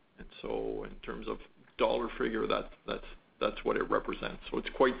network. And so in terms of dollar figure, that's what it represents. So it's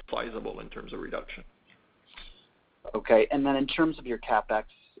quite sizable in terms of reduction. Okay. And then in terms of your CapEx,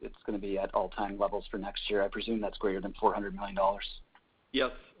 it's going to be at all-time levels for next year. I presume that's greater than $400 million. Yes,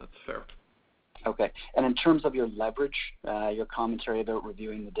 that's fair. Okay. And in terms of your leverage, your commentary about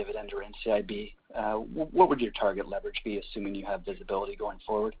reviewing the dividend or NCIB, what would your target leverage be, assuming you have visibility going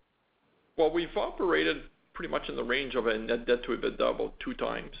forward? Well, we've operated pretty much in the range of a net debt to EBITDA about 2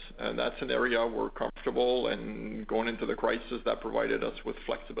 times, and that's an area we're comfortable, and going into the crisis that provided us with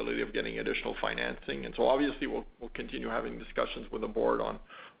flexibility of getting additional financing. And so obviously we'll continue having discussions with the board on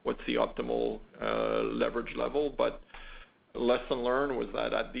what's the optimal leverage level, but lesson learned was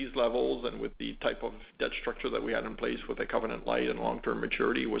that at these levels and with the type of debt structure that we had in place with a covenant light and long-term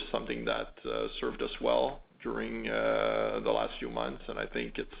maturity was something that served us well during the last few months, and I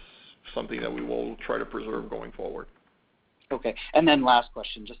think it's something that we will try to preserve going forward. Okay. And then last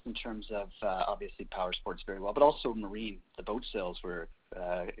question, just in terms of obviously Power Sports very well, but also Marine, the boat sales were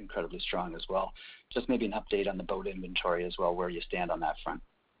incredibly strong as well. Just maybe an update on the boat inventory as well, where you stand on that front.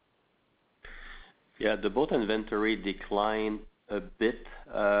 Yeah, the boat inventory declined a bit,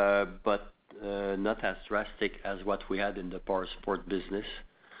 but not as drastic as what we had in the Power Sport business.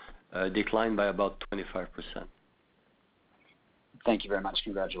 Declined by about 25%. Thank you very much.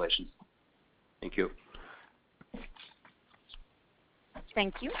 Congratulations. Thank you.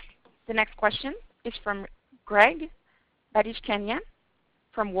 Thank you. The next question is from Greg Badishkanian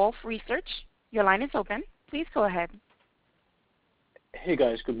from Wolfe Research. Your line is open. Please go ahead. Hey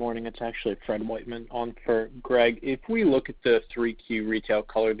guys, good morning. It's actually Fred Whiteman on for Greg. If we look at the 3Q retail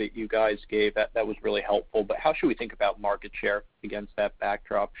color that you guys gave, that was really helpful, but how should we think about market share against that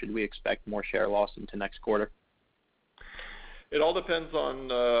backdrop? Should we expect more share loss into next quarter? It all depends on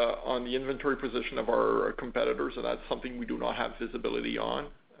the inventory position of our competitors, and that's something we do not have visibility on.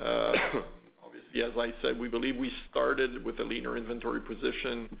 Obviously, as I said, we believe we started with a leaner inventory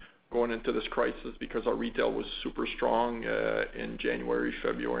position going into this crisis because our retail was super strong in January,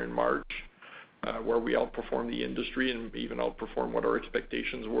 February, and March, where we outperformed the industry and even outperformed what our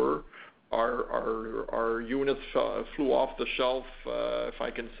expectations were. Our units flew off the shelf, if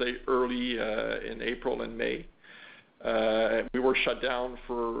I can say, early in April and May. We were shut down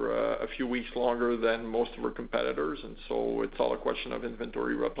for a few weeks longer than most of our competitors, and so it's all a question of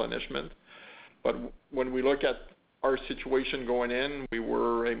inventory replenishment. But when we look at our situation going in, we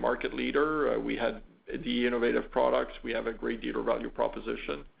were a market leader. We had the innovative products. We have a great dealer value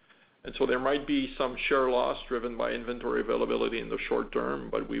proposition. And so there might be some share loss driven by inventory availability in the short term,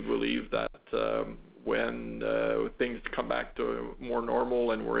 but we believe that when things come back to more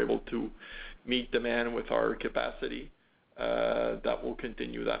normal and we're able to meet demand with our capacity, that will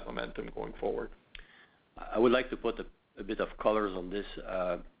continue that momentum going forward. I would like to put a bit of colors on this.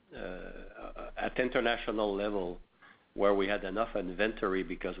 At international level, where we had enough inventory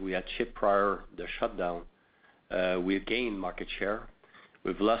because we had shipped prior the shutdown, we gained market share.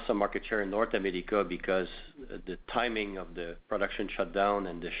 We've lost some market share in North America because the timing of the production shutdown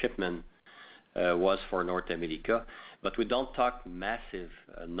and the shipment was for North America. But we don't talk massive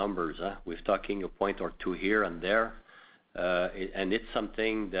numbers. We're talking a point or two here and there. And it's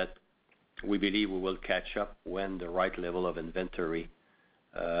something that we believe we will catch up when the right level of inventory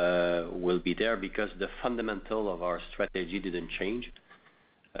will be there, because the fundamental of our strategy didn't change.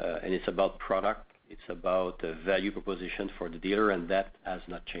 And it's about product. It's about a value proposition for the dealer, and that has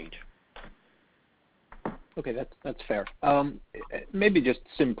not changed. Okay, that's fair. Maybe just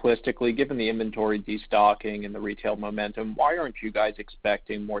simplistically, given the inventory destocking and the retail momentum, why aren't you guys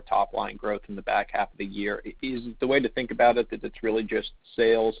expecting more top-line growth in the back half of the year? Is the way to think about it that it's really just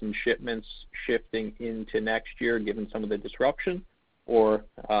sales and shipments shifting into next year, given some of the disruption, or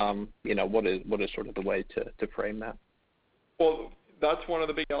what is sort of the way to frame that? Well, that's one of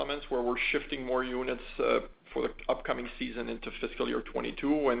the big elements where we're shifting more units for the upcoming season into fiscal year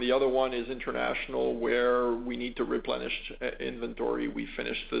 22, and the other one is international, where we need to replenish inventory. We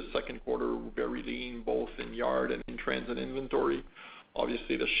finished the second quarter very lean, both in yard and in transit inventory.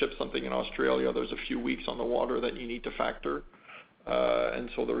 Obviously, to ship something in Australia, there's a few weeks on the water that you need to factor, and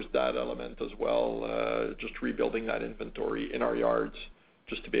so there's that element as well, just rebuilding that inventory in our yards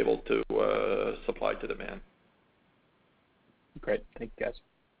just to be able to supply to demand. Great. Thank you, guys.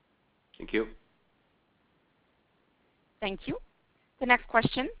 Thank you. Thank you. The next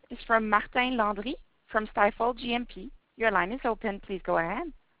question is from Martin Landry from Stifel GMP. Your line is open. Please go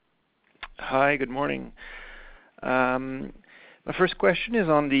ahead. Hi, good morning. My first question is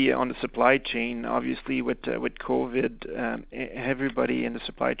on the supply chain. Obviously, with COVID, everybody in the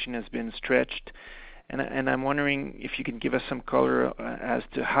supply chain has been stretched, and I'm wondering if you can give us some color as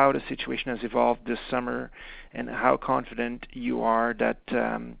to how the situation has evolved this summer, and how confident you are that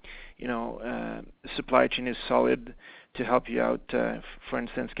the supply chain is solid to help you out. For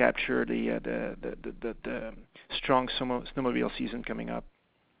instance, capture the strong snowmobile season coming up.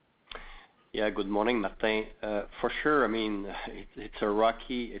 Yeah, good morning, Martin. For sure, I mean, it's a rock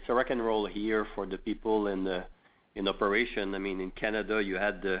and roll here for the people in operation. I mean, in Canada, you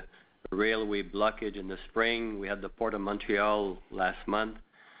had the railway blockage in the spring. We had the Port of Montreal last month.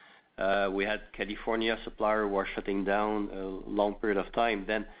 We had California supplier who are shutting down a long period of time.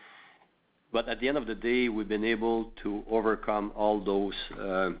 But at the end of the day, we've been able to overcome all those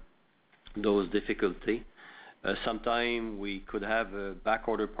difficulties. Sometimes we could have back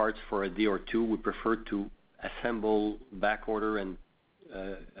order parts for a day or two. We prefer to assemble back order and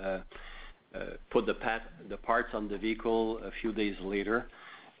put the parts on the vehicle a few days later.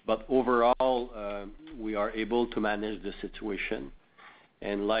 But overall, we are able to manage the situation.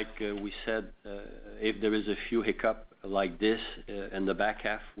 And like we said, if there is a few hiccup like this in the back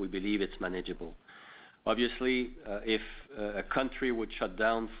half, we believe it's manageable. Obviously, if a country would shut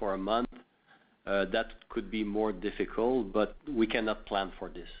down for a month, that could be more difficult, but we cannot plan for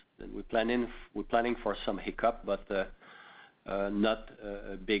this. And we're planning for some hiccup, but not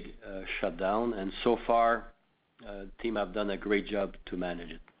a big shutdown. And so far, the team have done a great job to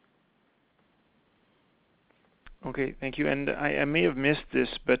manage it. Okay, thank you. And I may have missed this,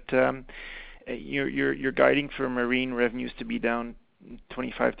 but you're guiding for marine revenues to be down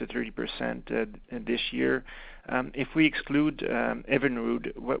 25 to 30% this year. If we exclude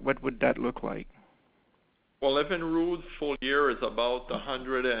Evinrude, what would that look like? Well, Evinrude full year is about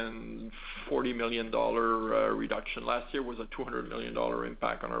 $140 million reduction. Last year was a $200 million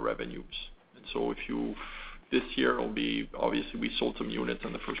impact on our revenues. And so this year it'll be, obviously we sold some units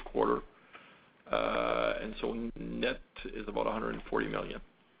in the first quarter. And so net is about $140 million.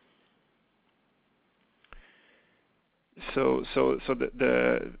 So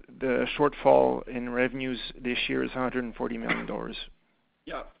the shortfall in revenues this year is $140 million.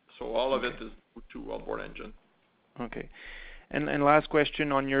 Yeah. So all of it is to outboard engine. Okay. And last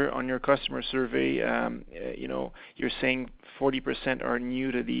question on your customer survey, you're saying 40% are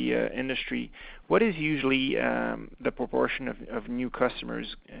new to the industry. What is usually the proportion of new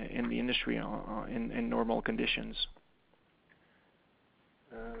customers in the industry in normal conditions?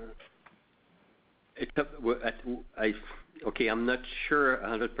 I'm not sure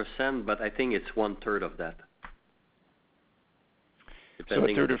 100%, but I think it's 1/3 of that. So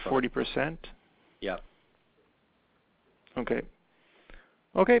 1/3 of 40%? Yeah. Okay.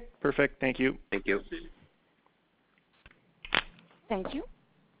 Okay, perfect. Thank you. Thank you. Thank you.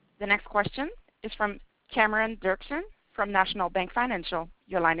 The next question is from Cameron Doerksen from National Bank Financial.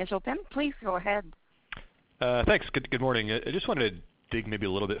 Your line is open. Please go ahead. Thanks. Good morning. I just wanted to dig maybe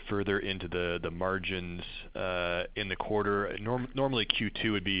a little bit further into the margins in the quarter. Normally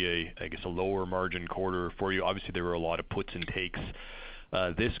Q2 would be a lower margin quarter for you. Obviously, there were a lot of puts and takes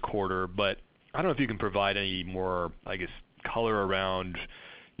this quarter, but I don't know if you can provide any more, color around,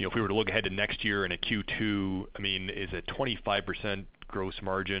 if we were to look ahead to next year in a Q2, is a 25% gross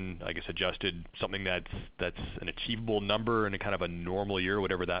margin, adjusted, something that's an achievable number in a kind of a normal year,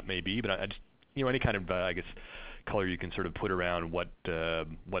 whatever that may be. But I just, any kind of, color you can sort of put around what a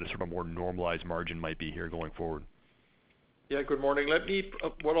sort of more normalized margin might be here going forward. Yeah, good morning.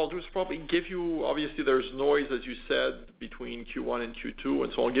 What I'll do is probably give you, obviously there's noise, as you said, between Q1 and Q2,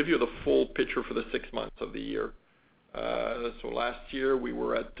 and so I'll give you the full picture for the 6 months of the year. So last year we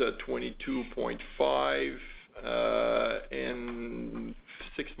were at 22.5, and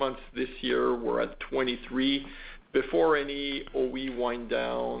 6 months this year we're at 23, before any OE wind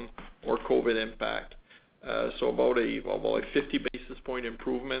down or COVID impact. So about a 50 basis point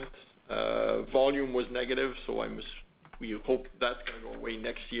improvement. Volume was negative, so we hope that's going to go away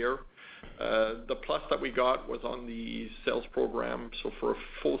next year. The plus that we got was on the sales program, so for a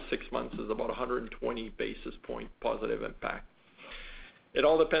full 6 months is about 120 basis point positive impact. It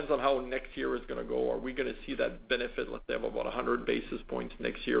all depends on how next year is going to go. Are we going to see that benefit, let's say, of about 100 basis points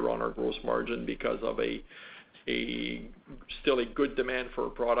next year on our gross margin because of still a good demand for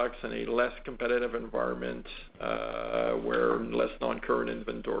our products and a less competitive environment where less non-current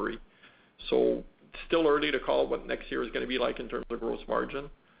inventory. So still early to call what next year is going to be like in terms of gross margin,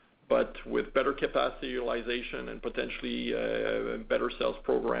 but with better capacity utilization and potentially better sales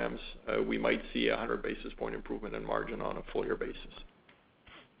programs, we might see a 100 basis point improvement in margin on a full year basis.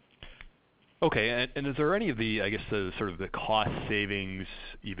 Okay, and is there any of the, the sort of the cost savings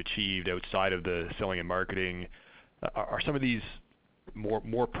you've achieved outside of the selling and marketing, are some of these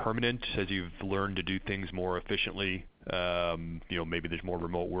more permanent as you've learned to do things more efficiently? Maybe there's more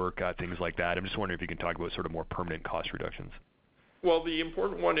remote work, things like that. I'm just wondering if you can talk about sort of more permanent cost reductions. Well, the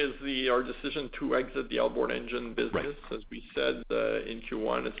important one is our decision to exit the outboard engine business. Right. As we said in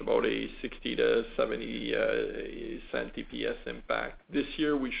Q1, it's about a 60 to 70 cent EPS impact. This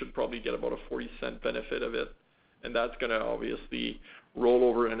year, we should probably get about a 40-cent benefit of it, and that's going to obviously roll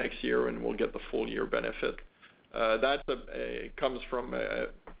over the next year, and we'll get the full year benefit. That comes from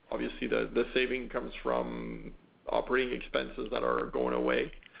obviously the saving comes from operating expenses that are going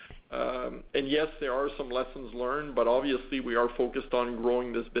away. And yes, there are some lessons learned, but obviously we are focused on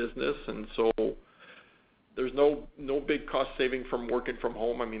growing this business, and so there's no big cost saving from working from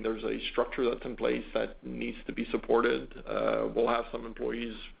home. There's a structure that's in place that needs to be supported. We'll have some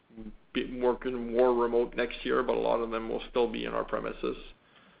employees working more remote next year, but a lot of them will still be in our premises,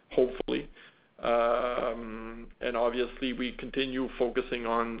 hopefully. And obviously we continue focusing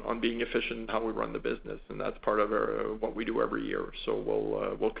on being efficient in how we run the business, and that's part of what we do every year.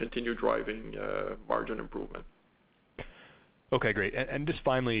 So we'll continue driving margin improvement. Okay, great. And just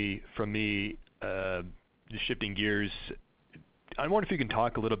finally from me, just shifting gears, I wonder if you can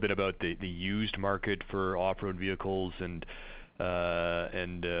talk a little bit about the used market for off-road vehicles and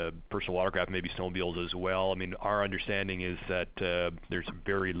personal watercraft, maybe snowmobiles as well. Our understanding is that there's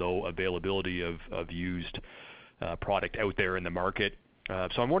very low availability of used product out there in the market.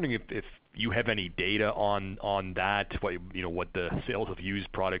 So I'm wondering if you have any data on that, what the sales of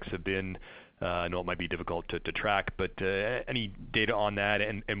used products have been. I know it might be difficult to track, but any data on that,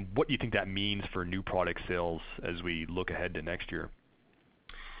 and what do you think that means for new product sales as we look ahead to next year?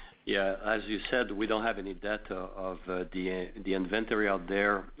 Yeah, as you said, we don't have any data of the inventory out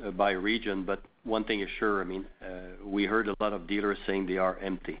there by region, but one thing is sure, we heard a lot of dealers saying they are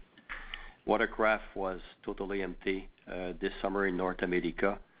empty. Watercraft was totally empty this summer in North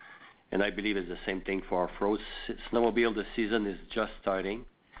America, and I believe it's the same thing for off-road. Snowmobile, the season is just starting,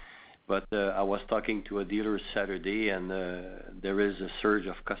 But I was talking to a dealer Saturday, and there is a surge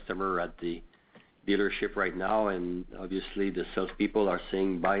of customer at the dealership right now, and obviously the salespeople are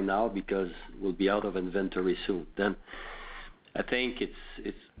saying buy now because we'll be out of inventory soon. Then I think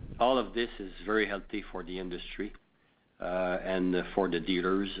it's all of this is very healthy for the industry and for the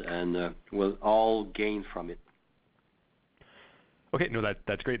dealers, and we'll all gain from it. Okay, no,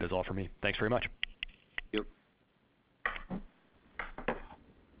 that's great. That's all for me. Thanks very much. Yep.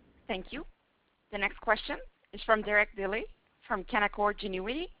 Thank you. The next question is from Derek Dilley from Canaccord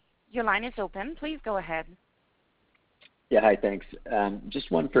Genuity. Your line is open. Please go ahead. Yeah, hi, thanks.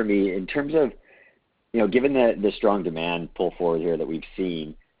 Just one for me. In terms of, given the strong demand pull forward here that we've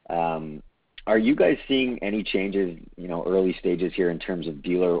seen, are you guys seeing any changes, early stages here in terms of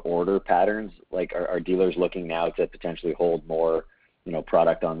dealer order patterns? Like, are dealers looking now to potentially hold more,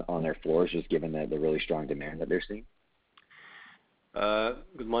 product on their floors, just given the really strong demand that they're seeing?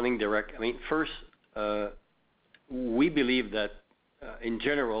 Good morning, Derek. First, we believe that in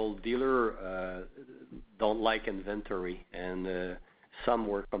general, dealer don't like inventory, and some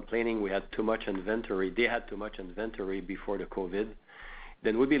were complaining we had too much inventory. They had too much inventory before the COVID.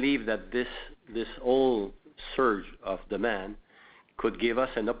 Then we believe that this whole surge of demand could give us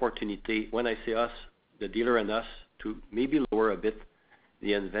an opportunity, when I say us, the dealer and us, to maybe lower a bit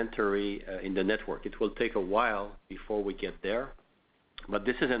the inventory in the network. It will take a while before we get there, but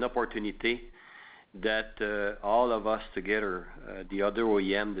this is an opportunity that all of us together, the other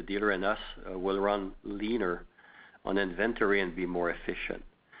OEM, the dealer and us, will run leaner on inventory and be more efficient.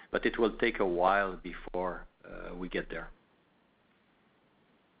 But it will take a while before we get there.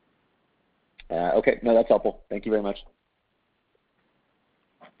 Okay, no, that's helpful. Thank you very much.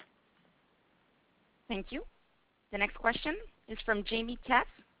 Thank you. The next question is from Jamie Katz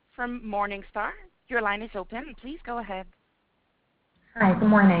from Morningstar. Your line is open. Please go ahead. Hi, good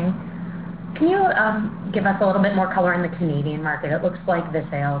morning. Can you give us a little bit more color in the Canadian market? It looks like the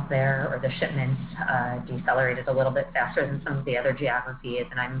sales there or the shipments decelerated a little bit faster than some of the other geographies,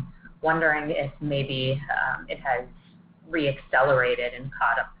 and I'm wondering if maybe it has re-accelerated and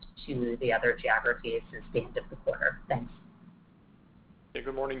caught up to the other geographies since the end of the quarter. Thanks. Yeah,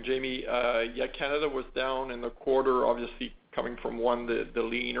 good morning, Jamie. Canada was down in the quarter, obviously coming from the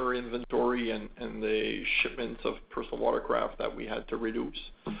leaner inventory and the shipments of personal watercraft that we had to reduce.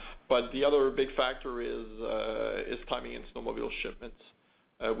 But the other big factor is timing in snowmobile shipments.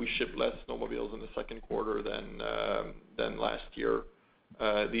 We shipped less snowmobiles in the second quarter than last year.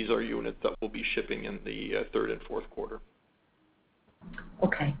 These are units that will be shipping in the third and fourth quarter.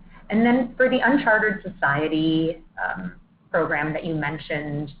 Okay. And then for the Uncharted Society program that you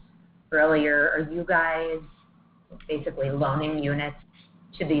mentioned earlier, are you guys basically loaning units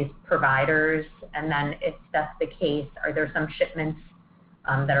to these providers? And then if that's the case, are there some shipments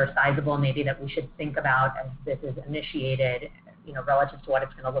that are sizable maybe that we should think about as this is initiated, relative to what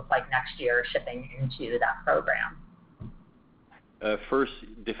it's going to look like next year shipping into that program? First,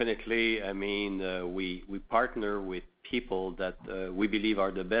 definitely, we partner with people that we believe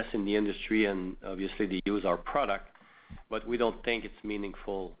are the best in the industry, and obviously they use our product, but we don't think it's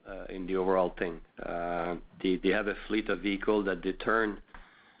meaningful in the overall thing. They have a fleet of vehicles that they turn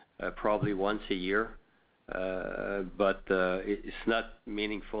probably once a year, but it's not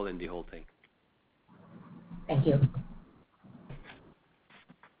meaningful in the whole thing. Thank you.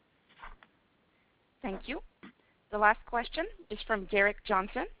 Thank you. The last question is from Derek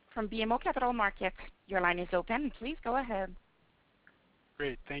Johnson from BMO Capital Markets. Your line is open. Please go ahead.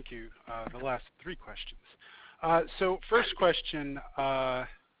 Great, thank you. The last three questions. So first question,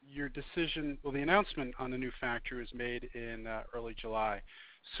 your decision, the announcement on the new factory was made in early July.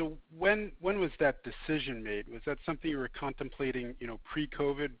 So when was that decision made? Was that something you were contemplating,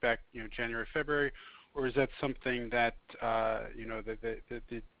 pre-COVID back, January, February, or is that something that,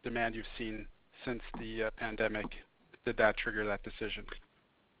 the demand you've seen since the pandemic, did that trigger that decision?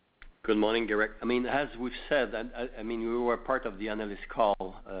 Good morning, Derek. As we've said, we were part of the analyst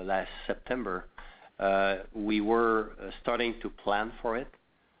call last September. We were starting to plan for it.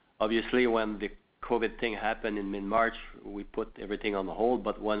 Obviously, when the COVID thing happened in mid-March, we put everything on hold,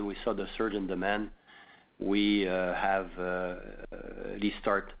 but when we saw the surge in demand, we have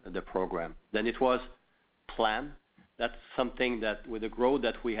restart the program. Then it was planned. That's something that with the growth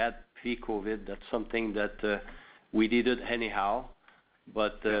that we had pre-COVID, that's something that we did it anyhow,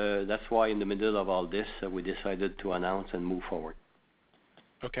 but that's why in the middle of all this, we decided to announce and move forward.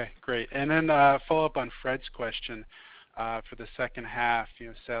 Okay, great. And then follow up on Fred's question for the second half,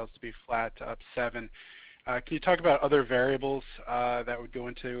 sales to be flat to up 7. Can you talk about other variables that would go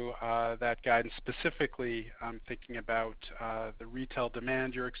into that guidance? Specifically, I'm thinking about the retail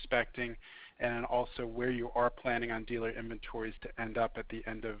demand you're expecting, and also where you are planning on dealer inventories to end up at the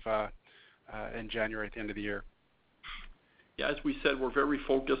end of in January at the end of the year. Yeah, as we said, we're very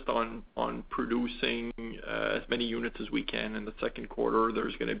focused on producing as many units as we can in the second quarter.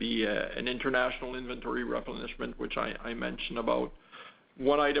 There's going to be an international inventory replenishment, which I mentioned about.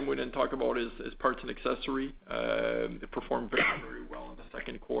 One item we didn't talk about is parts and accessory. It performed very, very well in the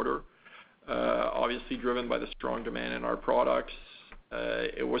second quarter, obviously driven by the strong demand in our products.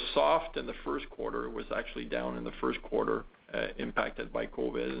 It was soft in the first quarter. It was actually down in the first quarter, impacted by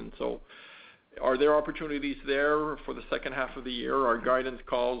COVID. And so are there opportunities there for the second half of the year? Our guidance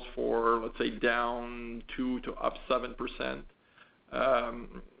calls for, let's say, down 2% to up 7%.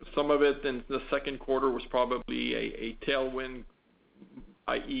 Some of it in the second quarter was probably a tailwind,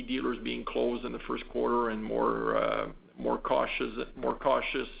 i.e. dealers being closed in the first quarter and more cautious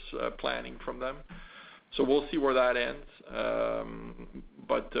planning from them. So we'll see where that ends.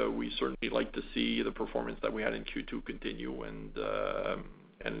 But we certainly like to see the performance that we had in Q2 continue, and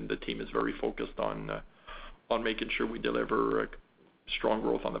the team is very focused on making sure we deliver strong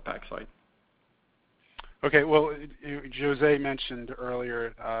growth on the pack side. Okay, well, Jose mentioned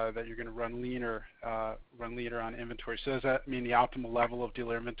earlier that you're going to run leaner on inventory. So does that mean the optimal level of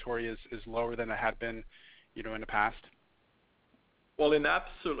dealer inventory is lower than it had been, in the past? Well, in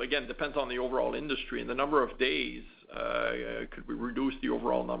absolute, again, depends on the overall industry and the number of days. Could we reduce the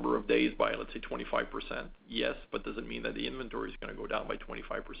overall number of days by, let's say, 25%? Yes, but does it mean that the inventory is going to go down by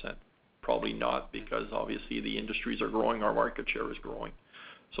 25%? Probably not, because obviously the industries are growing, our market share is growing.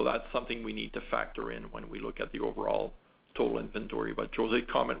 So that's something we need to factor in when we look at the overall total inventory. But Jose's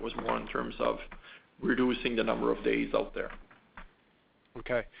comment was more in terms of reducing the number of days out there.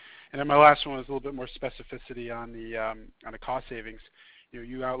 Okay. And then my last one was a little bit more specificity on the cost savings.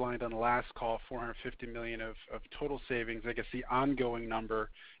 You outlined on the last call $450 million of total savings. I guess the ongoing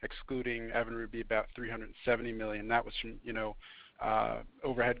number, excluding Evinrude, would be about $370 million. That was from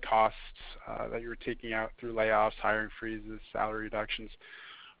overhead costs that you were taking out through layoffs, hiring freezes, salary reductions.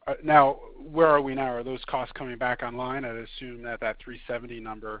 Now, where are we now? Are those costs coming back online? I'd assume that 370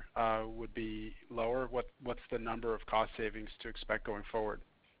 number would be lower. What's the number of cost savings to expect going forward?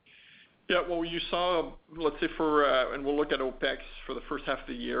 Yeah, well, you saw, let's say and we'll look at OPEX for the first half of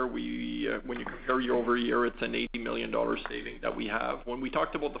the year. When you compare year over year, it's an $80 million saving that we have. When we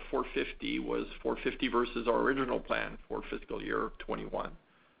talked about the 450, was 450 versus our original plan for fiscal year 21,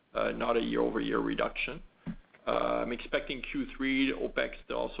 not a year over year reduction. I'm expecting Q3 OPEX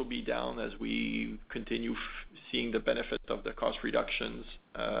to also be down as we continue seeing the benefit of the cost reductions.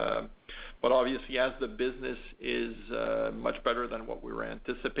 But obviously, as the business is much better than what we were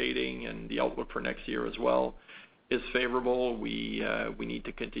anticipating, and the outlook for next year as well is favorable, we need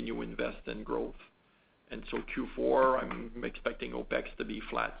to continue to invest in growth. And so Q4, I'm expecting OPEX to be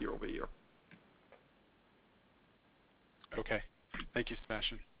flat year over year. Okay. Thank you,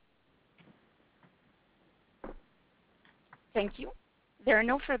 Sebastian. Thank you. There are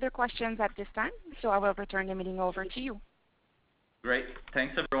no further questions at this time, so I will return the meeting over to you. Great.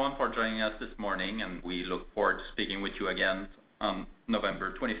 Thanks, everyone, for joining us this morning, and we look forward to speaking with you again on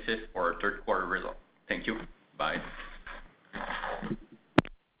November 25th for our third quarter results. Thank you. Bye.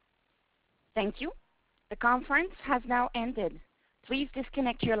 Thank you. The conference has now ended. Please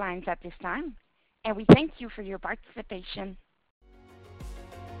disconnect your lines at this time, and we thank you for your participation.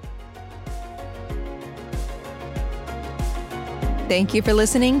 Thank you for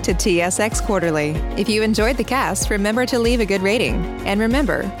listening to TSX Quarterly. If you enjoyed the cast, remember to leave a good rating. And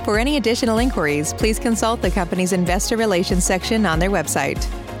remember, for any additional inquiries, please consult the company's investor relations section on their website.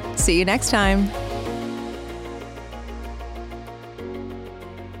 See you next time.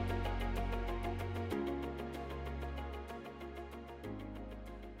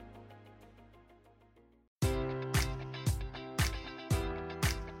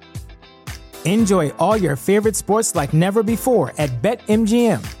 Enjoy all your favorite sports like never before at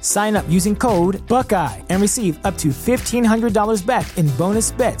BetMGM. Sign up using code Buckeye and receive up to $1,500 back in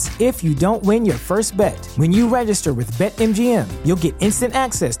bonus bets if you don't win your first bet. When you register with BetMGM, you'll get instant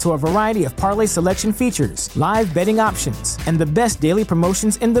access to a variety of parlay selection features, live betting options, and the best daily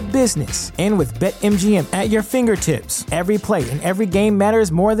promotions in the business. And with BetMGM at your fingertips, every play and every game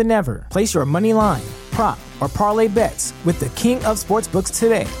matters more than ever. Place your money line, prop, or parlay bets with the king of sportsbooks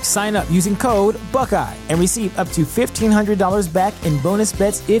today. Sign up using code Buckeye and receive up to $1,500 back in bonus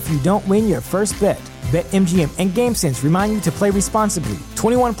bets if you don't win your first bet. BetMGM and GameSense remind you to play responsibly.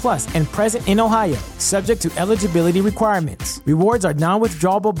 21 plus and present in Ohio, subject to eligibility requirements. Rewards are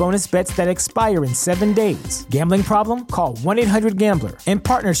non-withdrawable bonus bets that expire in 7 days. Gambling problem? Call 1-800-GAMBLER. In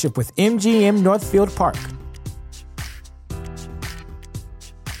partnership with MGM Northfield Park.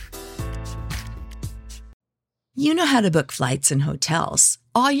 You know how to book flights and hotels.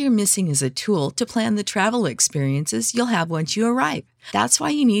 All you're missing is a tool to plan the travel experiences you'll have once you arrive. That's why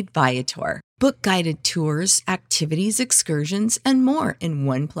you need Viator. Book guided tours, activities, excursions, and more in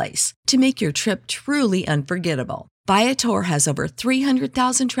one place to make your trip truly unforgettable. Viator has over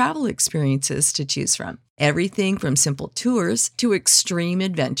 300,000 travel experiences to choose from. Everything from simple tours to extreme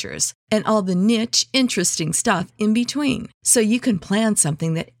adventures and all the niche, interesting stuff in between. So you can plan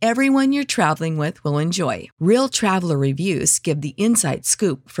something that everyone you're traveling with will enjoy. Real traveler reviews give the inside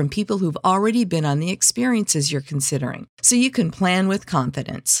scoop from people who've already been on the experiences you're considering. So you can plan with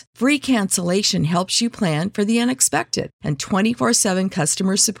confidence. Free cancellation helps you plan for the unexpected. And 24/7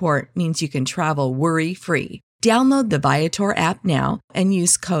 customer support means you can travel worry-free. Download the Viator app now and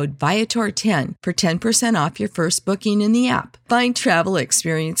use code Viator10 for 10% off your first booking in the app. Find travel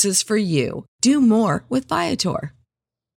experiences for you. Do more with Viator.